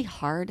it's really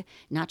hard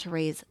not to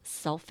raise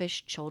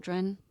selfish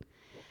children.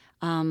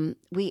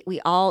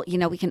 We all, you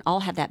know, we can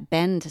all have that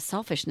bend to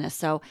selfishness.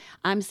 So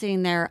I'm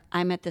sitting there,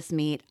 I'm at this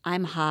meet,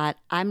 I'm hot,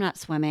 I'm not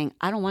swimming,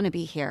 I don't want to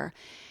be here.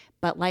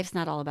 But life's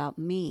not all about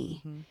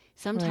me.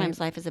 Sometimes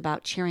life is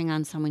about cheering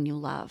on someone you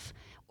love,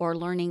 or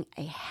learning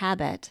a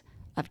habit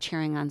of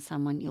cheering on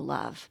someone you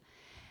love.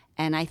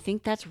 And I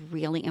think that's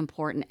really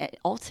important.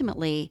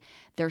 Ultimately,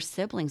 their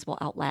siblings will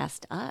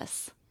outlast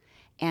us.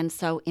 And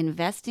so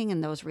investing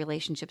in those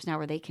relationships now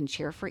where they can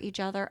cheer for each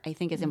other, I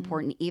think is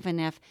important, even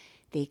if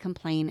they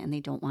complain and they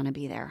don't want to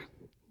be there.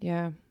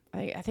 Yeah.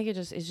 I think it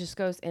just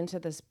goes into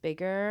this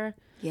bigger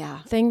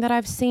Yeah. thing that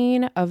I've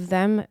seen of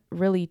them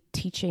really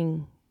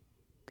teaching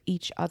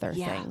each other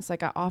Yeah. things.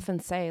 Like I often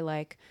say,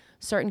 like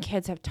certain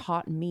kids have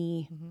taught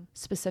me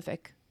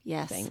specific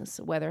Yes. things,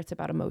 whether it's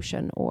about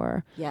emotion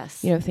or,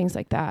 Yes. you know, things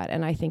like that.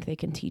 And I think they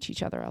can teach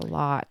each other a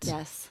lot.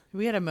 Yes.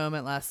 We had a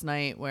moment last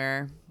night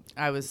where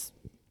I was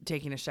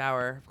taking a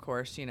shower, of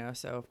course, you know,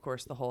 so of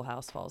course the whole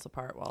house falls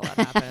apart while that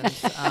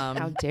happens.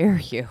 How dare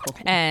you?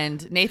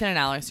 And Nathan and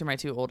Alex, who are my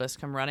two oldest,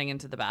 come running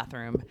into the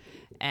bathroom,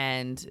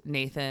 and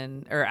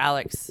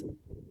Alex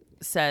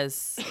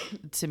says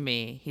to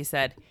me, he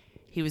said,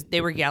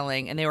 they were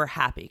yelling and they were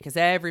happy because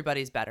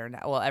everybody's better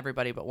now. Well,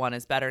 everybody but one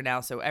is better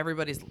now. So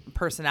everybody's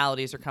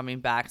personalities are coming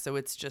back. So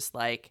it's just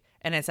like,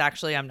 and it's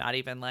actually, I'm not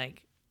even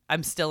like,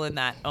 I'm still in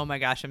that, oh my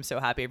gosh, I'm so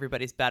happy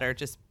everybody's better,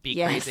 just be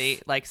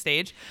crazy like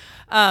stage.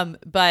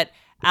 But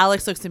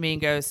Alex looks at me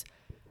and goes,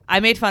 I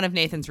made fun of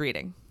Nathan's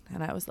reading.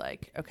 And I was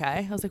like,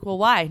 okay. I was like, well,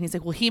 why? And he's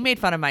like, well, he made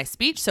fun of my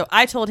speech. So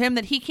I told him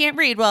that he can't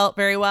read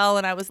very well.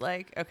 And I was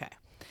like, okay.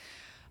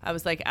 I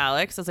was like,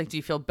 Alex, I was like, do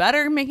you feel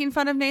better making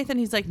fun of Nathan?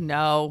 He's like,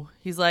 no.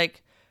 He's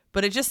like,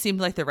 but it just seemed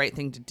like the right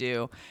thing to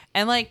do.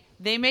 And like,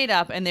 they made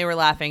up and they were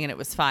laughing and it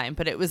was fine.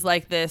 But it was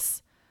like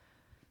this,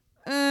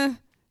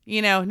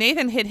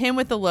 Nathan hit him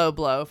with the low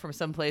blow from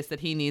some place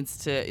that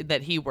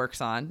he works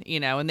on,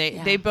 and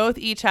they both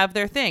each have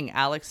their thing.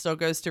 Alex still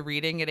goes to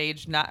reading at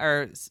age 9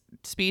 or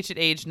speech at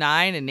age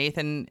 9, and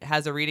Nathan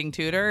has a reading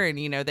tutor, and,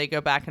 they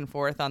go back and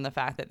forth on the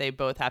fact that they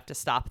both have to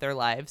stop their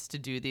lives to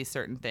do these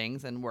certain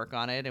things and work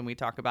on it. And we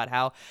talk about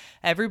how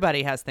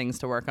everybody has things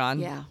to work on.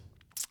 Yeah.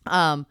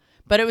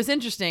 But it was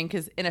interesting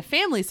because in a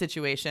family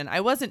situation,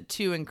 I wasn't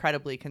too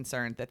incredibly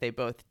concerned that they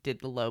both did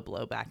the low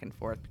blow back and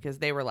forth because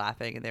they were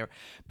laughing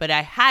but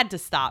I had to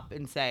stop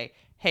and say,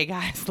 hey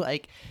guys,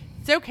 like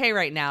it's okay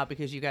right now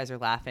because you guys are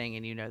laughing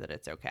and you know that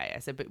it's okay. I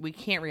said, but we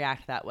can't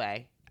react that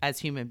way as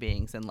human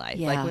beings in life.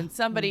 Yeah. Like when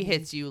somebody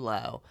hits you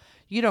low,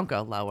 you don't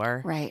go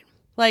lower. Right.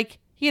 Like,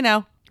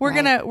 we're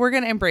going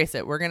to embrace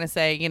it. We're going to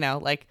say,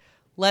 like,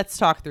 let's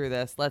talk through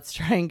this. Let's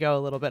try and go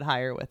a little bit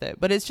higher with it.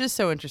 But it's just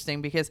so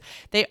interesting because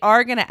they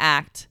are going to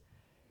act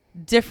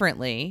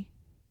differently,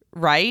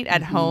 right?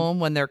 At home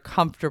when they're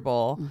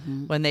comfortable,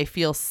 when they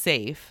feel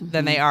safe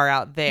than they are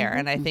out there.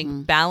 And I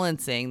think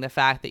balancing the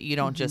fact that you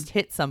don't just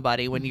hit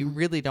somebody when you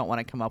really don't want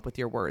to come up with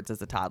your words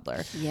as a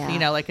toddler.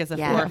 Yeah. Like as a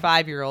 4 or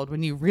 5 year old,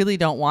 when you really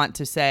don't want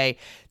to say,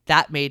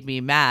 that made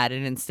me mad,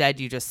 and instead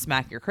you just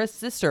smack your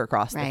sister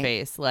across the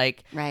face.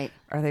 Like,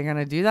 are they going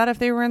to do that if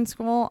they were in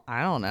school?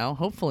 I don't know.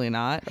 Hopefully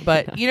not.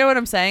 But you know what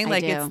I'm saying?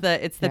 Like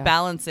it's the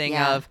balancing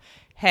of,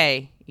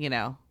 hey,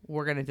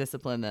 we're going to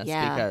discipline this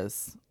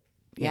because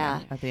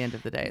at the end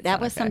of the day, that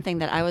was something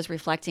that I was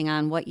reflecting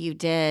on. What you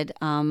did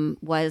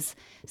was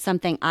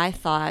something I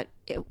thought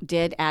it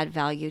did add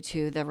value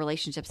to the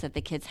relationships that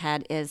the kids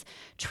had, is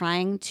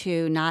trying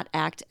to not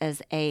act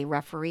as a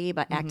referee,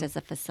 but act as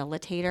a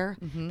facilitator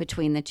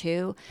between the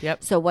two.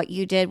 Yep. So what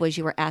you did was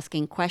you were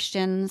asking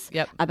questions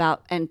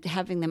about and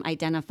having them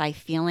identify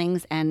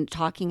feelings and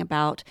talking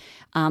about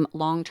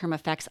long-term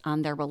effects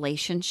on their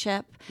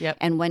relationship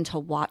and when to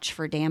watch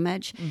for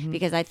damage.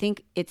 Because I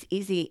think it's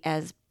easy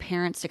as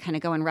parents to kind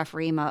of go in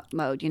referee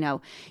mode,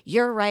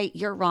 you're right,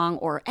 you're wrong,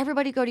 or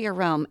everybody go to your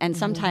room. And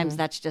sometimes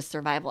that's just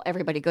survival.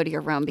 Everybody go to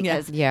your room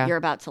because you're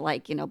about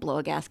to blow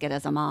a gasket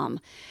as a mom.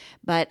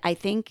 But I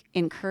think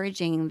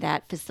encouraging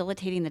that,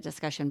 facilitating the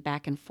discussion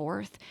back and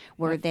forth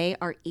where they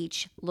are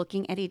each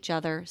looking at each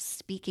other,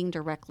 speaking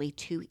directly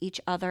to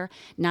each other,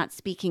 not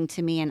speaking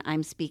to me and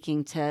I'm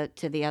speaking to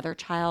the other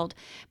child,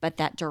 but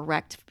that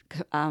direct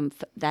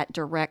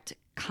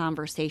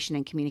conversation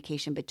and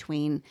communication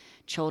between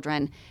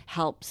children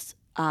helps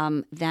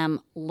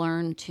them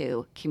learn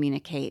to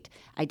communicate,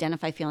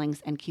 identify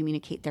feelings, and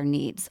communicate their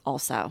needs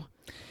also.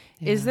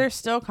 Is there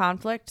still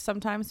conflict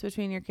sometimes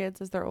between your kids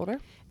as they're older?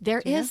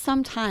 There is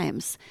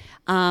sometimes.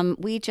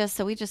 We just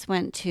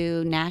went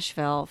to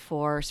Nashville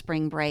for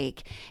spring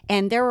break,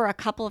 and there were a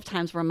couple of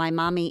times where my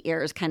mommy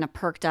ears kind of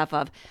perked up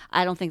of,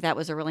 I don't think that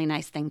was a really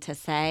nice thing to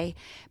say,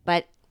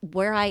 but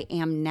where I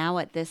am now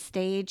at this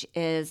stage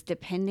is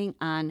depending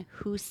on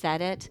who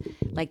said it,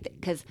 like,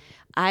 because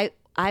I've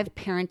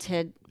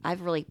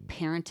really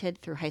parented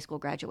through high school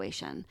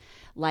graduation.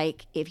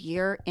 Like, if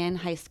you're in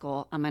high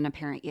school, I'm going to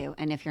parent you.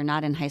 And if you're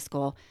not in high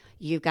school,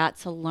 you've got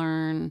to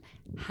learn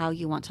how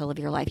you want to live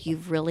your life.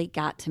 You've really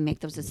got to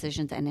make those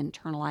decisions and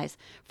internalize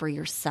for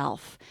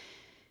yourself.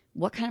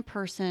 What kind of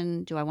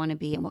person do I want to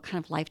be, and what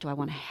kind of life do I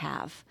want to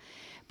have?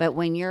 But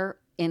when you're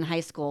in high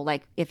school,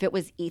 like if it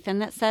was Ethan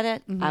that said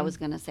it, I was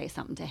going to say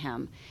something to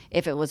him.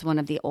 If it was one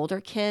of the older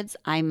kids,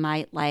 I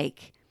might I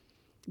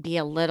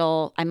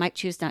might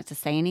choose not to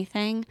say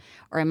anything,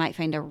 or I might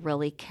find a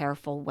really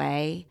careful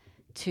way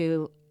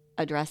to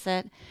address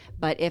it.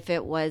 But if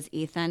it was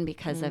Ethan,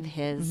 because of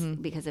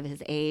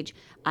his age,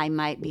 I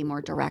might be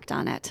more direct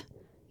on it.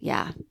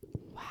 Yeah.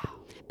 Wow.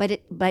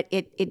 But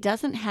it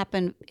doesn't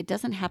happen. It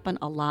doesn't happen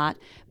a lot.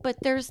 But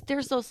there's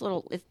those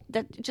little,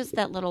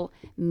 that little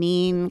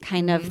mean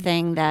kind of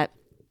thing that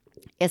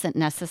isn't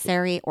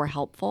necessary or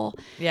helpful.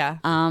 Yeah.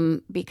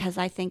 Because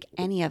I think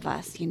any of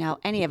us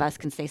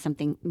can say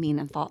something mean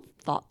and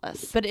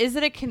thoughtless. But is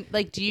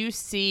it do you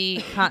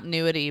see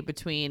continuity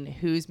between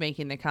who's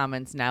making the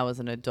comments now as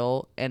an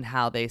adult and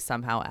how they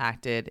somehow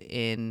acted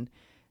in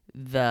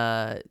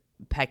the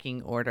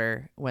pecking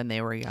order when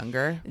they were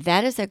younger?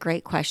 That is a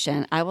great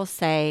question. I will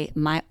say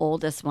my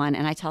oldest one,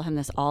 and I tell him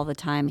this all the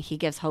time, he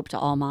gives hope to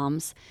all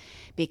moms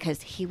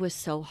because he was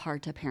so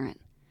hard to parent.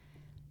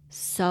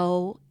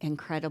 so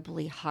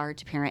incredibly hard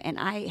to parent. And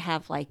I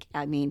have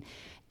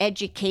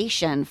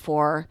education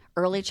for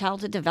early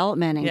childhood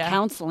development and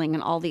counseling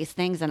and all these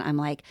things. And I'm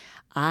like,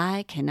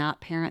 I cannot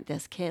parent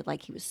this kid.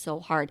 Like, he was so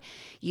hard.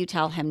 You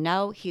tell him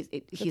no, he's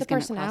going to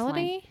cross the line.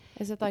 Personality?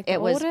 Is it like the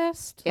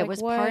oldest? It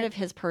was part of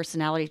his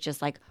personality,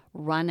 just like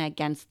run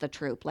against the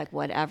troop, like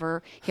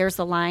whatever. Here's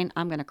the line.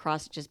 I'm going to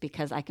cross it just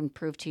because I can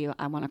prove to you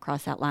I want to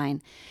cross that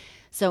line.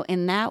 So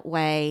in that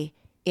way,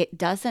 it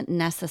doesn't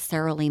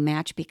necessarily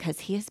match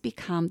because he has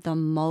become the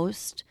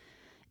most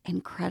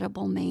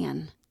incredible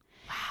man.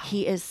 Wow.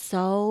 He is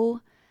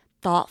so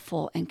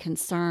thoughtful and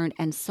concerned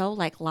and so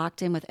like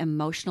locked in with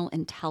emotional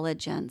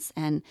intelligence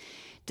and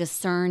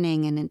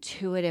discerning and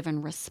intuitive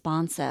and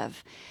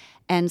responsive.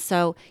 And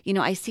so,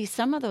 I see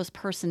some of those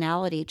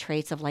personality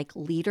traits of like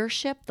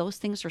leadership, those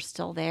things are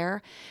still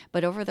there.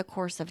 But over the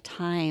course of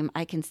time,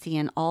 I can see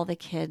in all the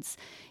kids,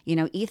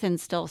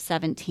 Ethan's still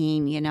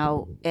 17,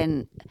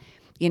 and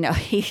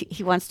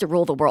he wants to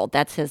rule the world.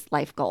 That's his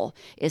life goal,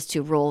 is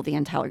to rule the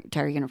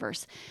entire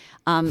universe.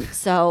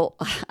 So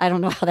I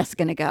don't know how that's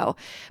going to go.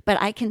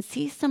 But I can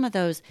see some of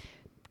those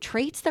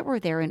traits that were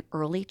there in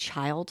early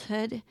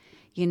childhood,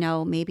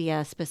 maybe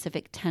a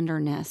specific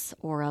tenderness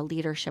or a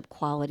leadership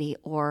quality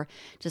or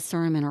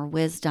discernment or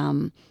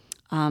wisdom,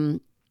 a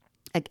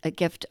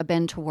gift, a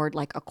bend toward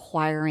like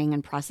acquiring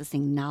and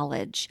processing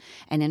knowledge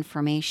and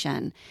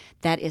information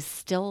that is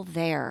still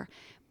there.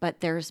 But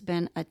there's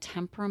been a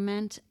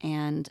temperament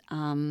and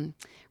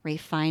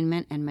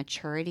refinement and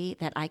maturity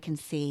that I can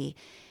see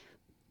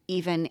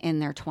even in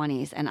their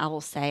 20s. And I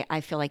will say,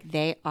 I feel like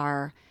they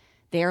are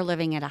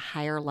living at a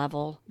higher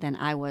level than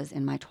I was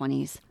in my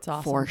 20s. It's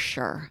awesome. For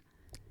sure.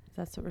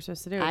 That's what we're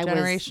supposed to do.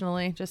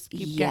 Generationally, just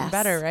keep getting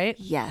better, right?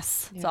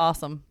 Yes. It's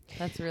awesome.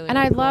 That's really, and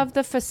really I cool. love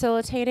the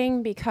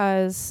facilitating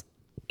because,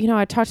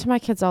 I talk to my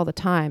kids all the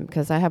time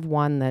because I have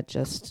one that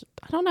just,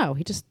 I don't know,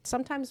 he just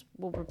sometimes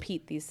will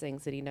repeat these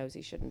things that he knows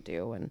he shouldn't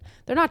do. And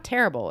they're not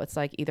terrible. It's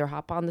like either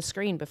hop on the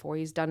screen before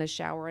he's done his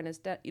shower and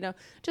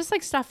just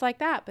like stuff like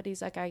that. But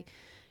he's like,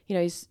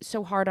 he's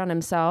so hard on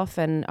himself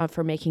and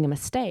for making a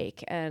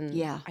mistake. And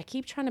I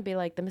keep trying to be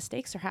like, the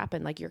mistakes are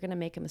happening. Like, you're going to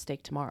make a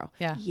mistake tomorrow.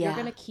 Yeah. You're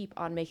going to keep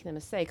on making the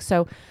mistake.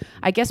 So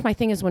I guess my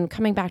thing is, when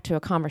coming back to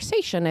a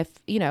conversation, if,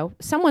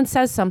 someone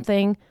says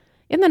something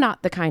in the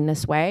not the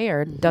kindness way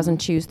or doesn't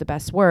choose the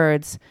best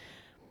words,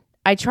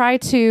 I try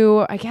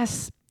to, I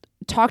guess,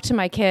 talk to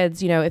my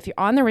kids, if you're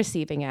on the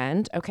receiving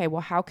end, okay,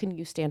 well, how can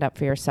you stand up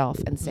for yourself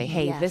and say,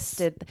 hey, this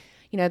did...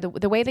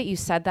 the way that you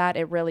said that,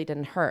 it really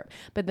didn't hurt.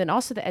 But then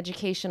also the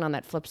education on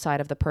that flip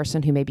side of the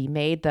person who maybe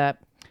made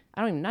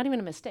not even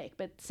a mistake,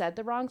 but said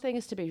the wrong thing,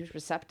 is to be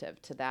receptive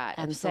to that.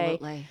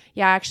 Absolutely. And say,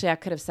 yeah, actually, I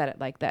could have said it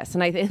like this.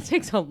 And it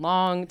takes a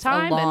long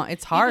time.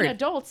 It's hard. Even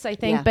adults, I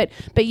think. Yeah.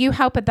 But you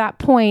help at that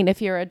point.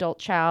 If you're an adult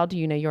child,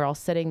 you're all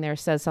sitting there,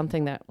 says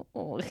something that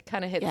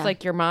kind of hits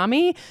like your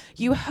mommy.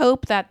 You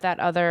hope that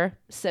other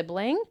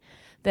sibling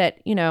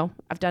that,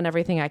 I've done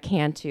everything I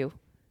can to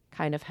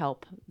kind of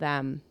help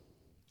them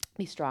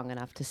be strong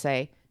enough to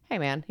say, hey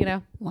man,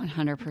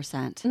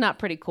 100%. Not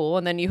pretty cool.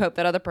 And then you hope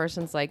that other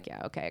person's like,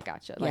 yeah, okay, I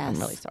gotcha. Like, I'm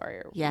really sorry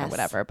or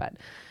whatever. But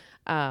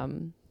I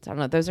don't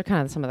know. Those are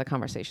kind of some of the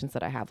conversations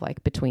that I have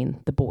like between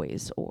the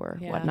boys or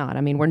whatnot.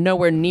 I mean, we're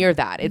nowhere near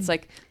that. It's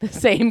like the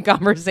same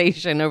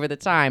conversation over the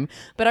time,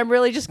 but I'm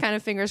really just kind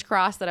of fingers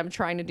crossed that I'm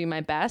trying to do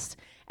my best.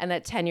 And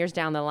that 10 years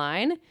down the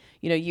line,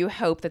 you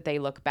hope that they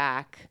look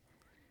back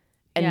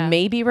and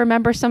maybe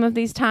remember some of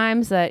these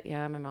times that,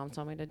 my mom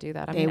told me to do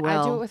that. I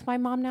do it with my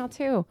mom now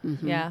too.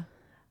 Mm-hmm. Yeah.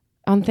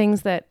 On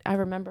things that I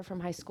remember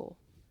from high school.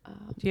 Do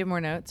you have more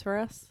notes for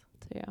us?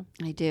 So, yeah.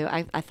 I do.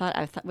 I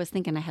was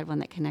thinking I had one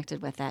that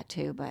connected with that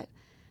too, but...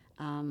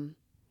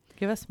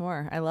 Give us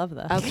more. I love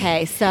this.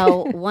 Okay.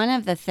 So one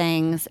of the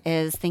things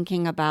is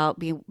thinking about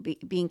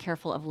being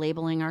careful of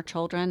labeling our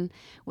children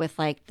with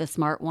like the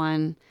smart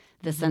one,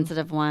 the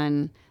sensitive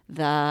one,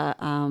 the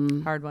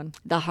hard one,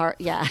 the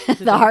hard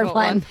hard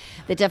one,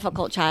 the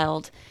difficult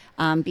child.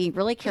 Being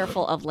really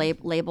careful of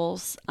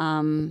labels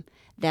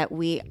that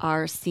we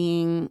are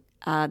seeing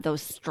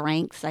those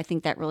strengths. I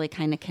think that really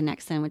kind of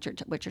connects in what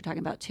you're talking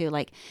about too,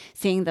 like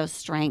seeing those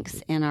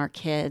strengths in our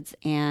kids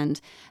and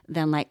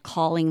then like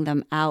calling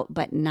them out,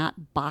 but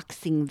not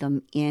boxing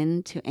them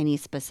into any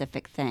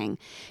specific thing.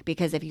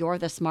 Because if you're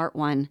the smart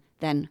one,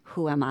 then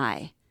who am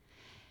I?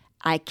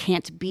 I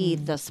can't be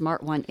the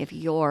smart one if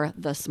you're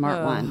the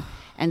smart one.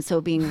 And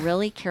so being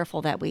really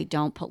careful that we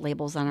don't put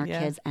labels on our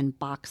kids and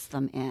box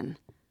them in.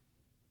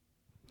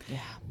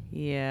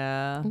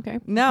 Yeah. Okay.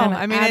 No,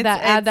 I mean,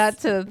 add that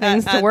to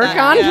things to work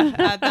on. Yeah,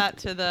 add that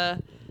to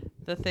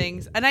the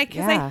things. And I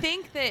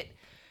think that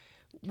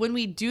when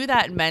we do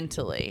that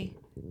mentally,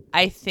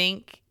 I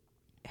think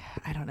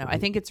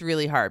it's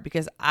really hard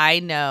because I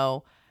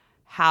know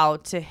how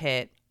to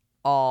hit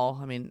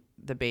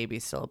the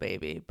baby's still a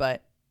baby,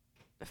 but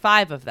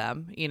 5 of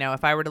them,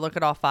 if I were to look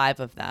at all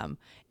 5 of them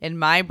in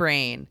my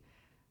brain,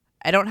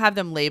 I don't have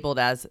them labeled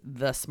as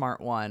the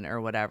smart one or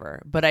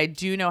whatever, but I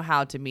do know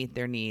how to meet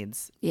their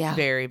needs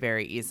very,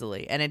 very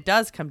easily. And it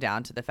does come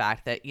down to the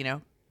fact that,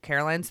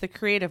 Caroline's the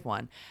creative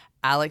one.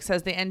 Alex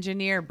has the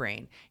engineer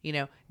brain. You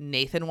know,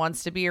 Nathan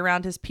wants to be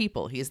around his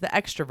people. He's the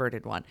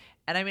extroverted one.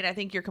 And I mean, I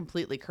think you're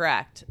completely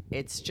correct.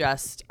 It's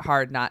just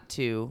hard not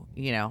to,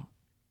 you know,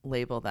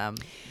 label them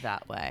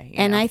that way.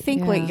 And know? I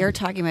think what you're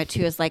talking about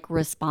too is like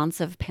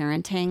responsive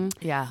parenting.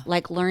 Yeah.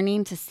 Like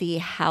learning to see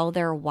how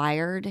they're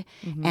wired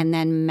and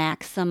then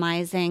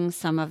maximizing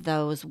some of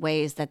those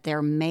ways that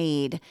they're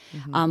made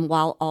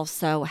while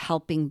also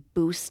helping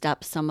boost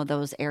up some of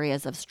those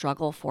areas of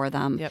struggle for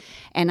them. Yep.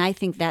 And I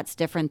think that's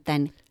different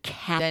than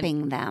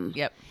capping them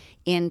Yep.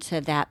 into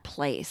that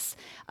place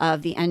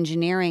of the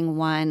engineering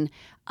one.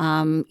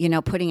 You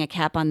know, putting a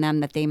cap on them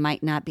that they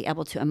might not be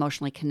able to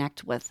emotionally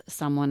connect with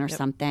someone or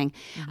something.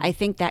 I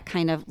think that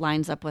kind of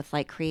lines up with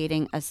like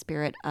creating a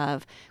spirit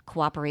of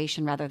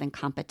cooperation rather than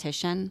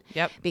competition.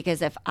 Yep.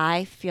 Because if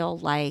I feel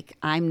like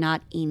I'm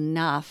not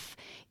enough,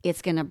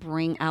 it's going to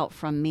bring out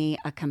from me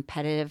a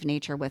competitive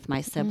nature with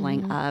my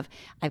sibling of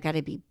I've got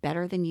to be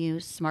better than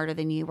you, smarter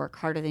than you, work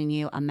harder than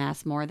you,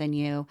 amass more than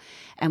you.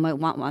 And what I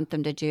want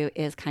them to do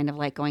is kind of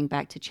like going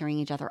back to cheering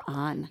each other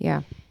on.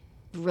 Yeah.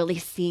 Really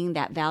seeing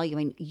that value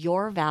and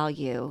your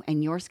value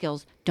and your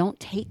skills don't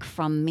take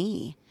from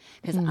me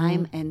because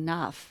I'm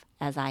enough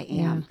as I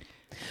am.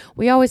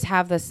 We always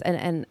have this,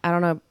 and I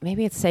don't know,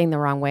 maybe it's saying the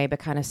wrong way, but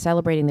kind of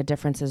celebrating the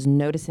differences,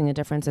 noticing the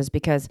differences,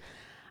 because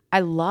I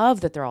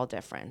love that they're all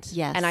different.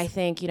 Yes. And I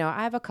think, you know,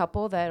 I have a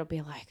couple that'll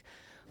be like,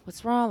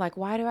 what's wrong? Like,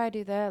 why do I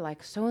do that?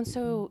 Like,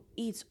 so-and-so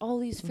eats all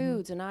these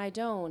foods and I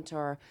don't,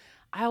 or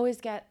I always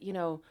get, you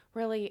know,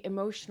 really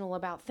emotional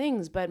about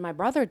things, but my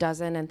brother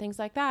doesn't, and things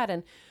like that.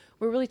 And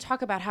we really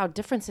talk about how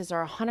differences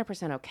are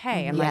 100%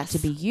 okay and like to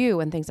be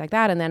you and things like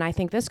that. And then I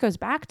think this goes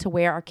back to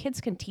where our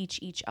kids can teach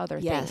each other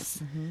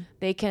things.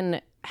 They can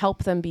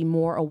help them be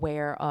more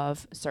aware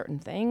of certain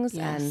things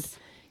and,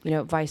 you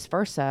know, vice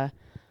versa.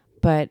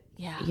 But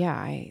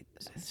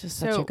it's just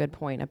such a good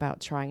point about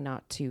trying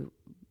not to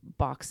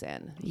box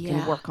in. You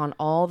can work on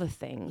all the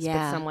things,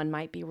 but someone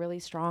might be really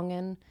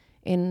strong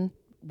in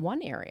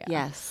one area.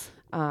 Yes.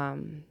 I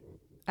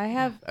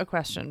have a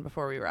question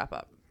before we wrap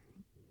up.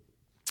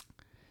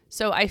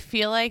 So I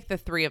feel like the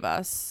three of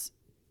us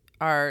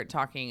are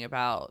talking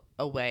about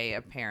a way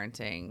of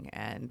parenting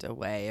and a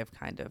way of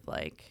kind of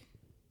like,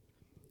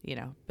 you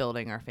know,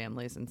 building our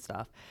families and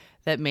stuff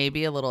that may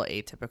be a little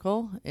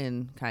atypical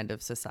in kind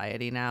of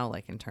society now,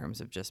 like in terms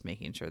of just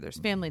making sure there's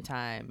family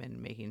time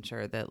and making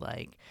sure that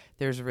like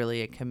there's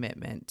really a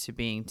commitment to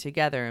being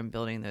together and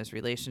building those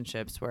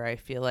relationships, where I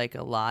feel like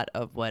a lot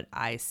of what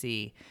I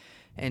see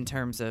in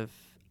terms of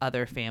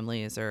other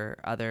families or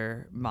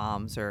other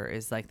moms or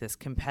is like this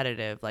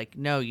competitive, like,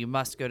 no, you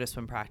must go to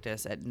swim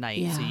practice at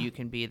night so you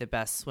can be the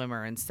best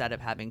swimmer instead of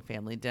having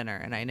family dinner.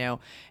 And I know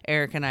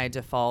Eric and I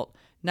default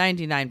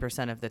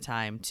 99% of the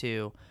time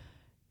to,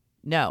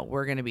 no,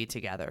 we're going to be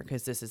together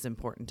because this is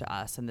important to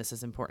us and this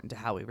is important to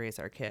how we raise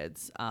our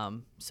kids.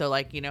 So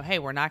like, you know, hey,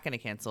 we're not going to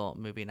cancel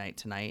movie night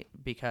tonight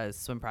because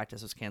swim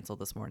practice was canceled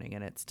this morning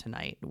and it's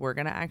tonight. We're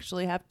going to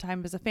actually have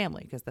time as a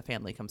family because the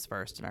family comes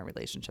first and our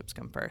relationships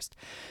come first.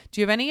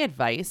 Do you have any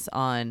advice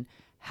on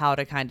how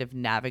to kind of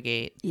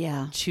navigate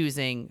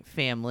choosing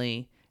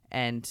family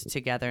and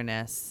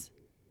togetherness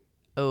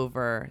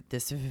over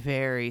this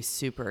very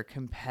super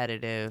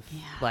competitive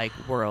like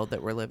world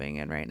that we're living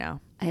in right now?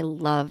 I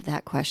love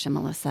that question,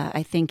 Melissa.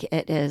 I think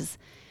it is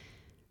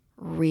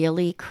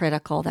really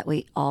critical that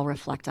we all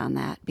reflect on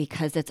that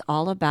because it's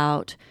all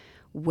about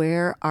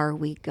where are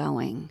we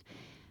going?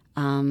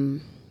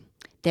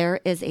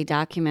 There is a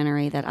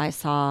documentary that I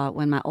saw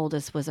when my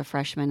oldest was a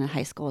freshman in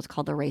high school. It's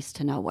called The Race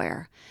to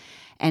Nowhere.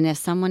 And if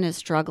someone is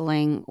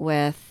struggling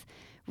with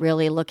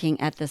really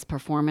looking at this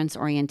performance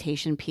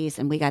orientation piece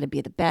and we got to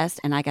be the best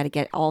and I got to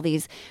get all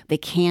these, they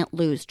can't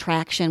lose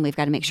traction. We've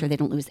got to make sure they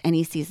don't lose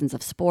any seasons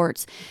of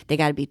sports. They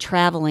got to be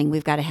traveling.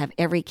 We've got to have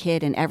every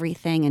kid and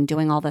everything and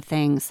doing all the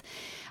things.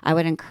 I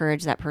would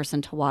encourage that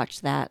person to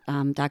watch that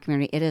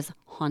documentary. It is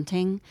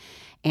haunting.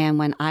 And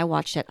when I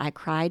watched it, I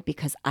cried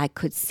because I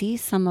could see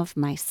some of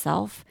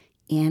myself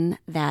in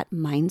that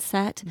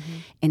mindset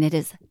and it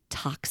is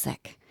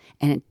toxic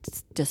and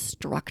it's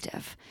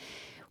destructive.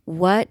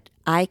 What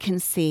I can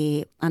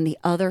see on the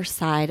other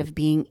side of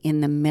being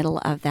in the middle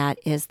of that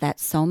is that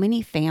so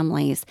many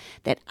families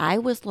that I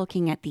was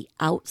looking at the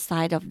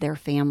outside of their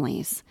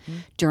families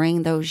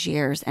during those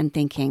years and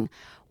thinking,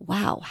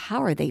 wow,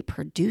 how are they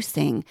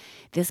producing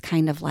this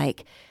kind of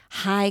like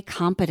high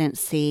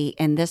competency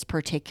in this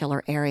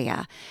particular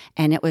area?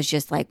 And it was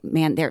just like,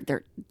 man,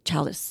 their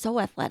child is so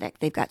athletic.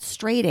 They've got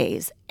straight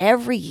A's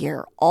every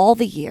year, all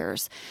the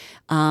years.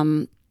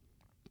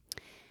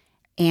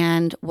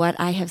 And what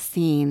I have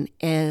seen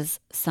is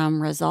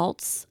some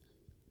results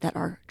that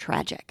are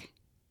tragic,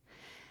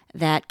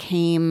 that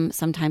came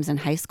sometimes in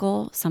high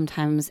school,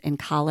 sometimes in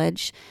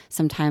college,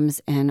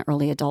 sometimes in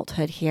early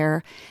adulthood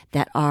here,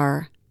 that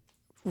are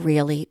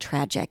really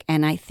tragic.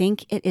 And I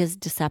think it is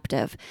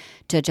deceptive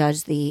to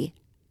judge the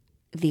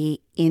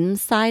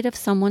inside of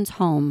someone's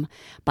home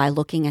by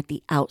looking at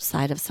the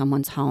outside of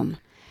someone's home.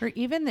 Or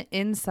even the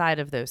inside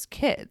of those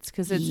kids,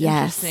 because it's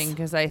interesting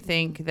because I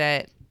think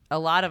that a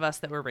lot of us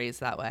that were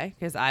raised that way,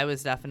 because I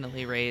was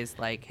definitely raised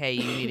like, hey,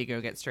 you need to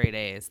go get straight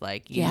A's.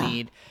 Like you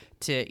need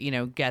to,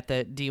 get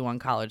the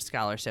D1 college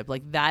scholarship.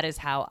 Like that is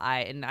how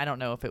and I don't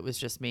know if it was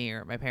just me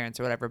or my parents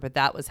or whatever, but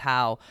that was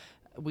how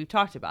we've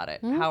talked about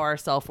it, how our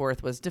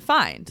self-worth was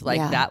defined. Like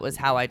that was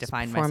how I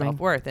defined my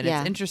self-worth. And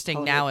it's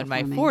interesting now in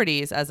my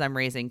 40s, as I'm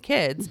raising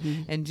kids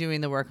and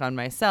doing the work on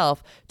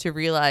myself, to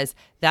realize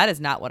that is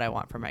not what I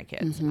want for my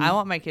kids. I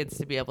want my kids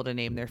to be able to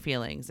name their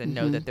feelings and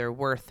know that they're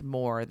worth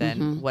more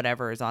than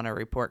whatever is on a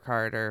report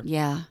card or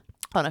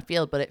on a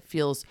field. But it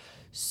feels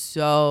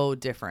so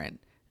different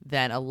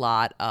than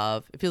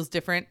it feels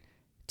different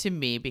to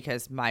me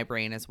because my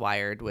brain is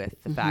wired with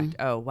the fact,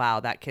 oh, wow,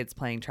 that kid's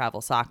playing travel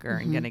soccer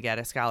and going to get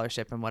a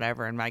scholarship and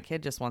whatever. And my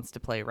kid just wants to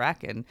play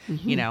rec and,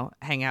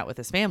 hang out with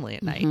his family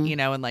at night, and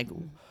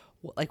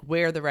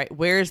where's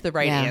the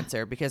right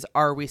answer? Because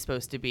are we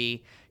supposed to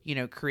be,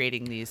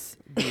 creating these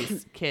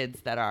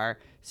kids that are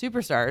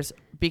superstars?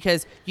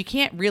 Because you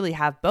can't really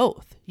have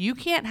both. You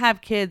can't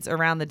have kids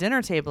around the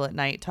dinner table at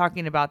night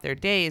talking about their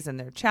days and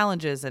their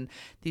challenges and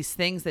these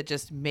things that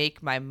just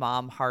make my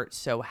mom heart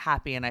so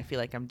happy and I feel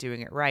like I'm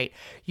doing it right.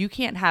 You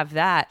can't have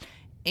that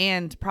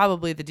and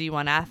probably the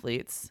D1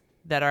 athletes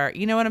that are,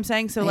 you know what I'm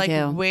saying? So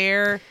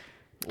where...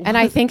 And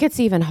I think it's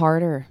even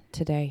harder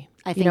today.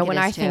 I think when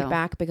I think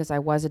back, because I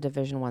was a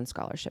Division I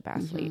scholarship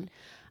athlete,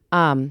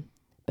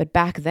 but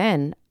back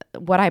then,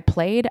 what I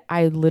played,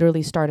 I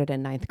literally started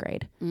in 9th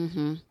grade.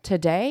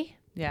 Today,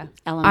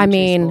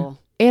 school.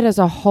 It is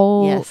a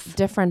whole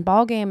different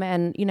ballgame.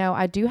 And,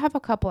 I do have a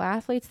couple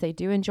athletes. They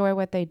do enjoy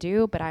what they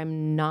do, but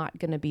I'm not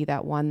going to be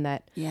that one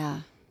that,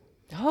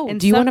 and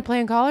do you want to play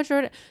in college?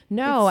 Or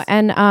no.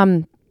 And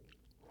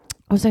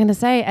what was I going to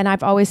say? And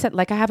I've always said,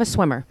 I have a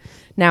swimmer.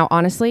 Now,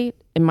 honestly,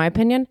 in my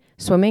opinion,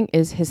 swimming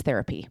is his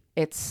therapy.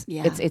 It's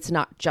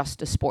not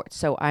just a sport.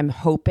 So I'm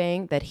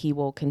hoping that he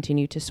will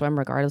continue to swim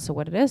regardless of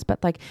what it is.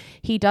 But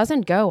he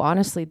doesn't go,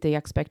 honestly, the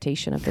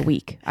expectation of the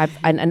week.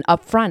 And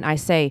up front, I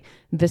say,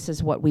 this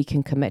is what we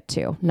can commit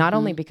to. Not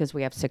only because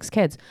we have 6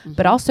 kids,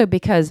 but also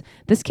because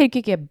this kid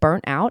could get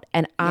burnt out.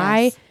 And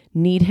I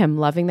need him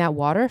loving that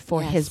water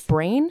for his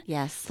brain,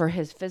 for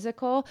his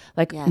physical,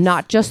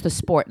 not just the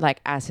sport,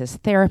 as his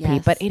therapy.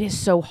 But it is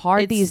so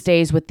hard these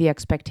days with the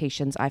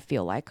expectations, I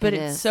feel like. But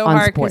it's so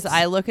hard because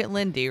I look at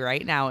Lindy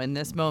right now in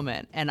this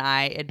moment and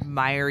I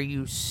admire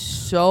you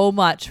so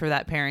much for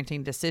that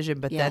parenting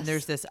decision. But then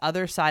there's this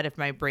other side of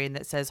my brain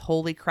that says,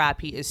 holy crap,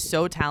 he is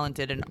so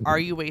talented. And are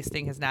you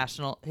wasting his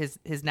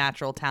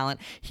natural talent?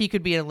 He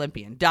could be an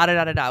Olympian.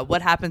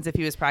 What happens if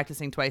he was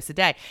practicing twice a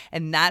day?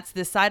 And that's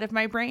this side of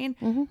my brain.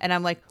 And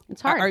I'm like,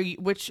 it's hard. Are you,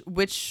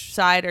 which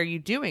side are you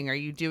doing? Are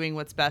you doing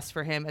what's best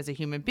for him as a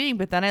human being?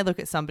 But then I look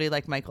at somebody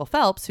like Michael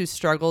Phelps, who's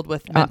struggled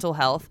with mental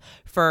health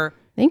for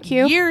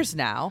years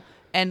now.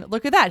 And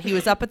look at that. He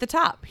was up at the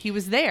top. He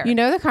was there.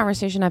 The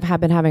conversation I've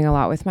been having a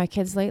lot with my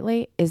kids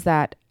lately is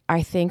that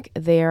I think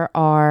there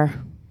are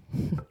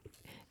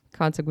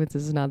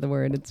consequences is not the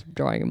word. It's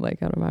drawing a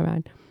blank out of my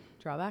mind.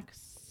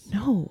 Drawbacks?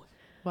 No.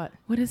 What?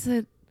 What is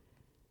it?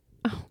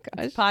 Oh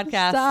gosh. It's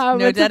podcast. Stop.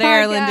 No dead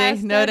air,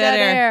 Lindy. No dead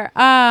air.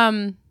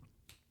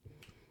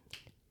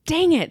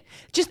 Dang it.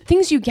 Just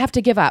things you have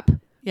to give up.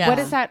 Yeah. What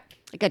is that?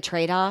 Like a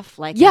trade-off?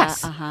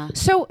 Yes.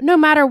 So no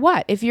matter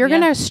what, if you're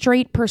going to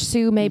straight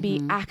pursue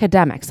maybe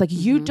academics,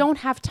 you don't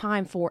have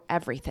time for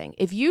everything.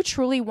 If you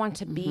truly want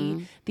to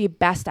be the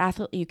best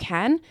athlete you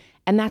can,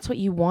 and that's what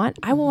you want,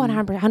 I will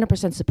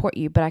 100% support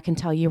you. But I can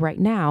tell you right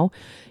now,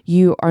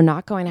 you are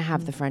not going to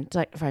have the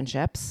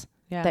friendships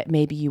that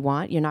maybe you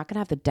want. You're not going to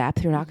have the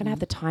depth. You're not going to have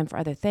the time for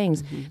other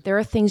things. There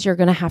are things you're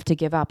going to have to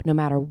give up no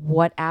matter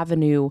what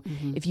avenue,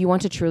 if you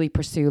want to truly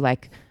pursue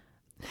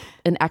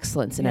an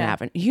excellence in an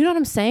avenue. You know what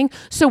I'm saying?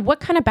 So what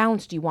kind of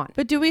balance do you want?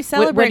 But do we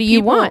celebrate what do you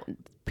people? want?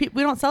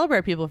 We don't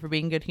celebrate people for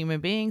being good human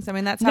beings. I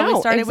mean, that's how we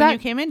started when you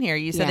came in here.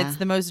 You said it's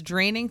the most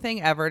draining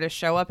thing ever to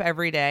show up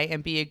every day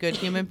and be a good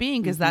human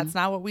being because that's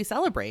not what we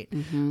celebrate.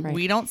 Right.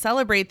 We don't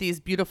celebrate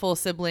these beautiful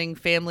sibling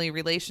family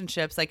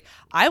relationships.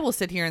 I will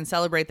sit here and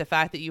celebrate the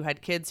fact that you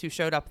had kids who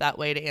showed up that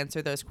way to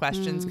answer those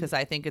questions because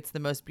I think it's the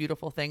most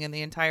beautiful thing in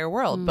the entire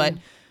world. But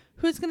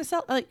who's going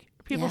to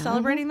people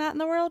celebrating that in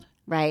the world?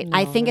 Right. No,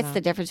 I think it's the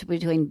difference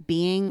between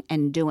being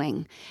and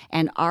doing.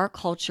 And our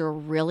culture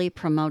really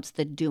promotes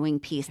the doing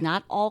piece.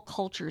 Not all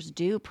cultures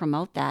do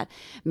promote that.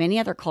 Many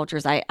other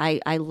cultures,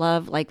 I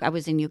love, I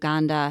was in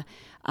Uganda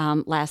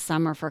last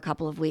summer for a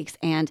couple of weeks,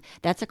 and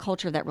that's a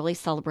culture that really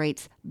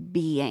celebrates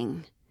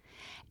being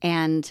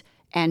and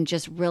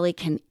just really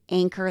can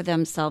anchor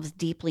themselves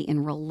deeply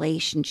in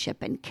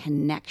relationship and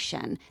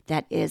connection.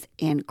 That is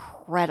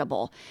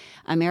incredible.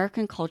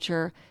 American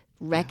culture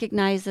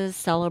recognizes,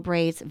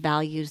 celebrates,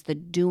 values the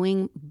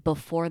doing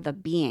before the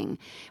being.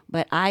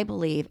 But I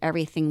believe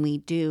everything we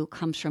do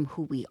comes from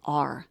who we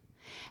are.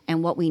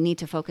 And what we need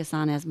to focus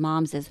on as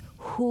moms is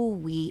who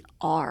we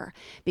are,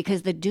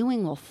 because the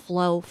doing will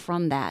flow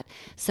from that.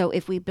 So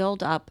if we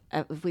build up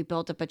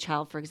a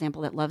child, for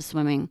example, that loves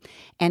swimming,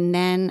 and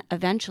then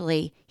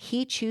eventually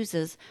he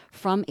chooses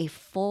from a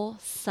full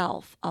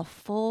self, a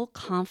full,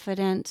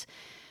 confident,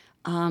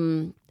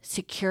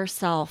 secure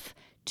self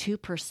to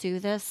pursue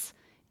this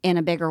in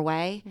a bigger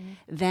way,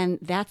 then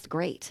that's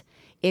great.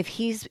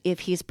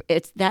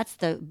 That's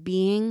the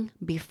being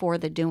before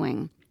the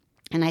doing.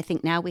 And I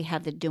think now we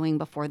have the doing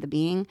before the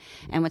being.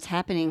 And what's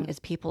happening is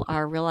people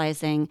are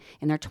realizing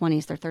in their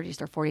 20s, their 30s,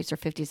 their 40s, their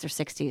 50s, their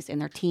 60s, in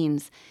their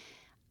teens,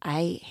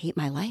 I hate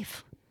my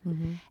life.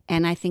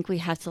 And I think we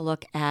have to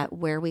look at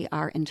where we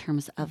are in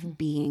terms of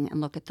being and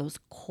look at those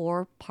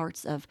core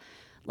parts of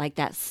like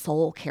that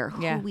soul care,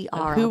 who we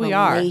are, who we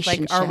are.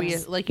 Like, are we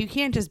like, you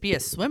can't just be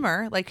a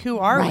swimmer. Like, who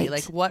are we?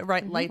 Like, what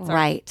lights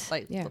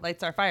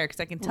our fire?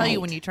 Because I can tell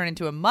you when you turn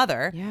into a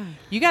mother,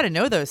 you got to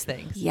know those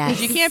things. Yes.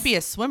 Because you can't be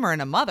a swimmer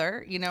and a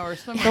mother, or a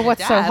swimmer But and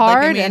what's a so dad.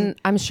 hard, and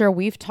I'm sure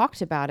we've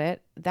talked about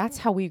it, that's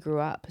how we grew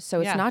up.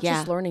 So it's not Yeah.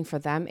 just learning for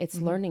them, it's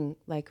learning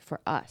like for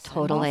us.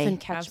 Totally. I often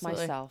catch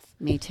Absolutely. myself.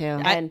 Me too.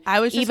 And I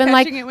was just even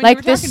like catching it when you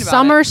were this talking about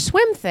summer it.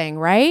 swim thing,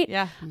 right?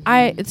 Yeah.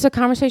 It's a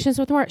conversations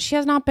with her. She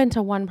has not been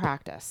to one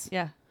practice.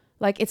 Yeah.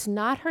 Like, it's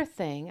not her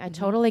thing. I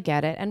totally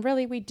get it. And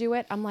really, we do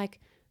it. I'm like,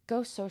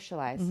 go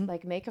socialize.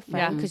 Like, make a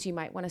friend because you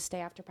might want to stay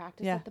after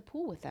practice at the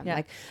pool with them. Yeah.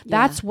 Like,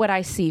 that's what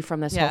I see from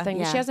this whole thing.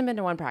 Yeah. She hasn't been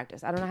to one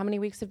practice. I don't know how many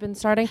weeks have been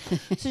starting.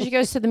 So she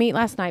goes to the meet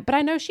last night. But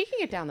I know she can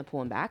get down the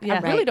pool and back. Yeah. I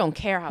really Right. don't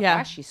care how Yeah.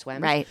 fast she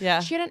swims. Right. Yeah.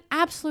 She had an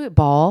absolute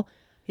ball.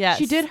 Yes.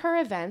 She did her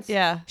events.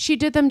 Yeah. She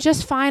did them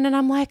just fine. And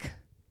I'm like,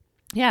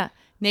 Yeah.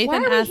 Nathan why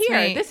are we asked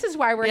here? me. This is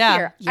why we're Yeah.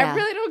 here. Yeah. I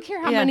really don't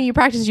care how Yeah. many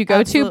practices you go to.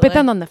 Absolutely. But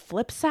then on the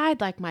flip side,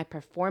 like my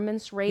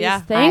performance raise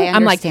Yeah. thing, I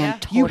I'm like,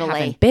 understand you totally.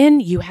 haven't been,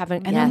 you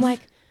haven't. And I'm Yes. like,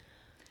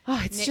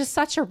 oh, it's just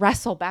such a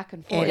wrestle back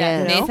and forth. It Yeah,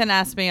 is. you know? Nathan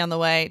asked me on the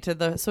way to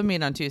the swim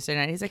meet on Tuesday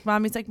night. He's like,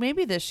 Mom,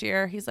 maybe this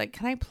year. He's like,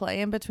 can I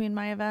play in between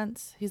my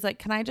events? He's like,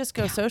 can I just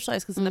go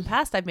socialize? Because in the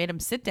past, I've made him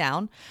sit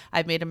down.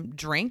 I've made him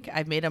drink.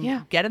 I've made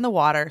him get in the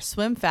water,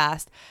 swim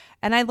fast.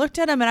 And I looked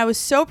at him and I was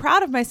so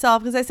proud of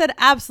myself because I said,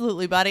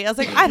 absolutely, buddy. I was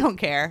like, I don't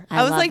care.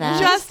 I was love like, that.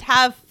 just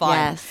have fun.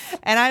 Yes.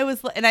 And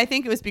I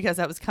think it was because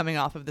I was coming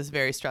off of this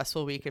very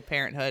stressful week of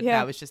parenthood. And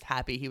I was just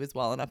happy he was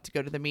well enough to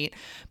go to the meet.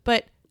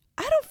 But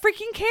I don't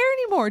freaking care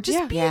anymore.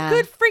 Just be Yeah. a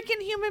good freaking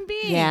human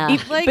being. Yeah.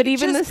 But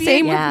even the just be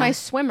same with Yeah. my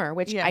swimmer,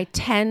 which Yeah. I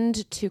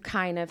tend to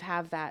kind of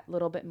have that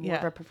little bit more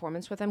of Yeah. a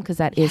performance with him because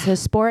that is his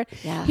sport.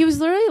 Yeah. He was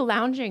literally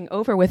lounging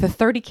over with a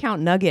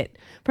 30-count nugget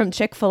from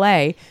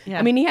Chick-fil-A. Yeah.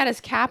 I mean, he had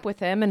his cap with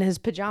him and his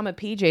pajama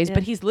PJs,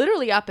 but he's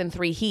literally up in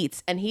 3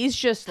 heats and he's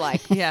just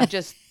like,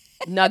 just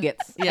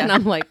nuggets. Yeah. And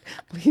I'm like,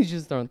 please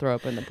just don't throw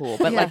up in the pool.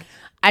 But Yeah. like,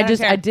 I don't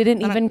care.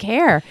 didn't even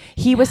care.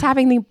 He was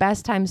having the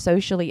best time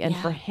socially, and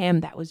Yeah. for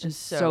him, that was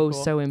just so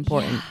so cool.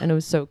 important, and it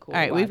was so cool. All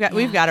right, to we've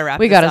watch. got to wrap.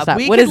 We this gotta up. stop.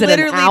 We What could is it, an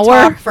literally hour?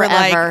 talk for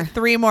Forever. like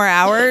 3 more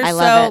hours. I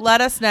love so it.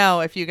 let us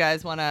know if you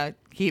guys want to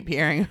keep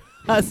hearing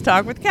us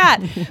talk with Kat.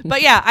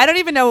 But yeah, I don't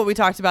even know what we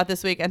talked about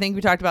this week. I think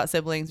we talked about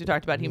siblings. We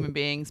talked about human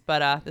beings.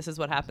 But this is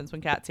what happens when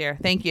Kat's here.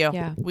 Thank you.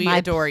 Yeah. We My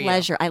adore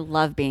pleasure. I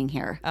love being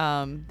here.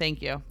 you.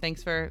 Thank you.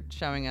 Thanks for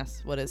showing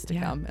us what is to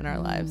come in our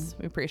lives.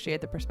 We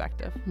appreciate the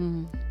perspective.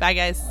 Bye,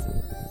 guys.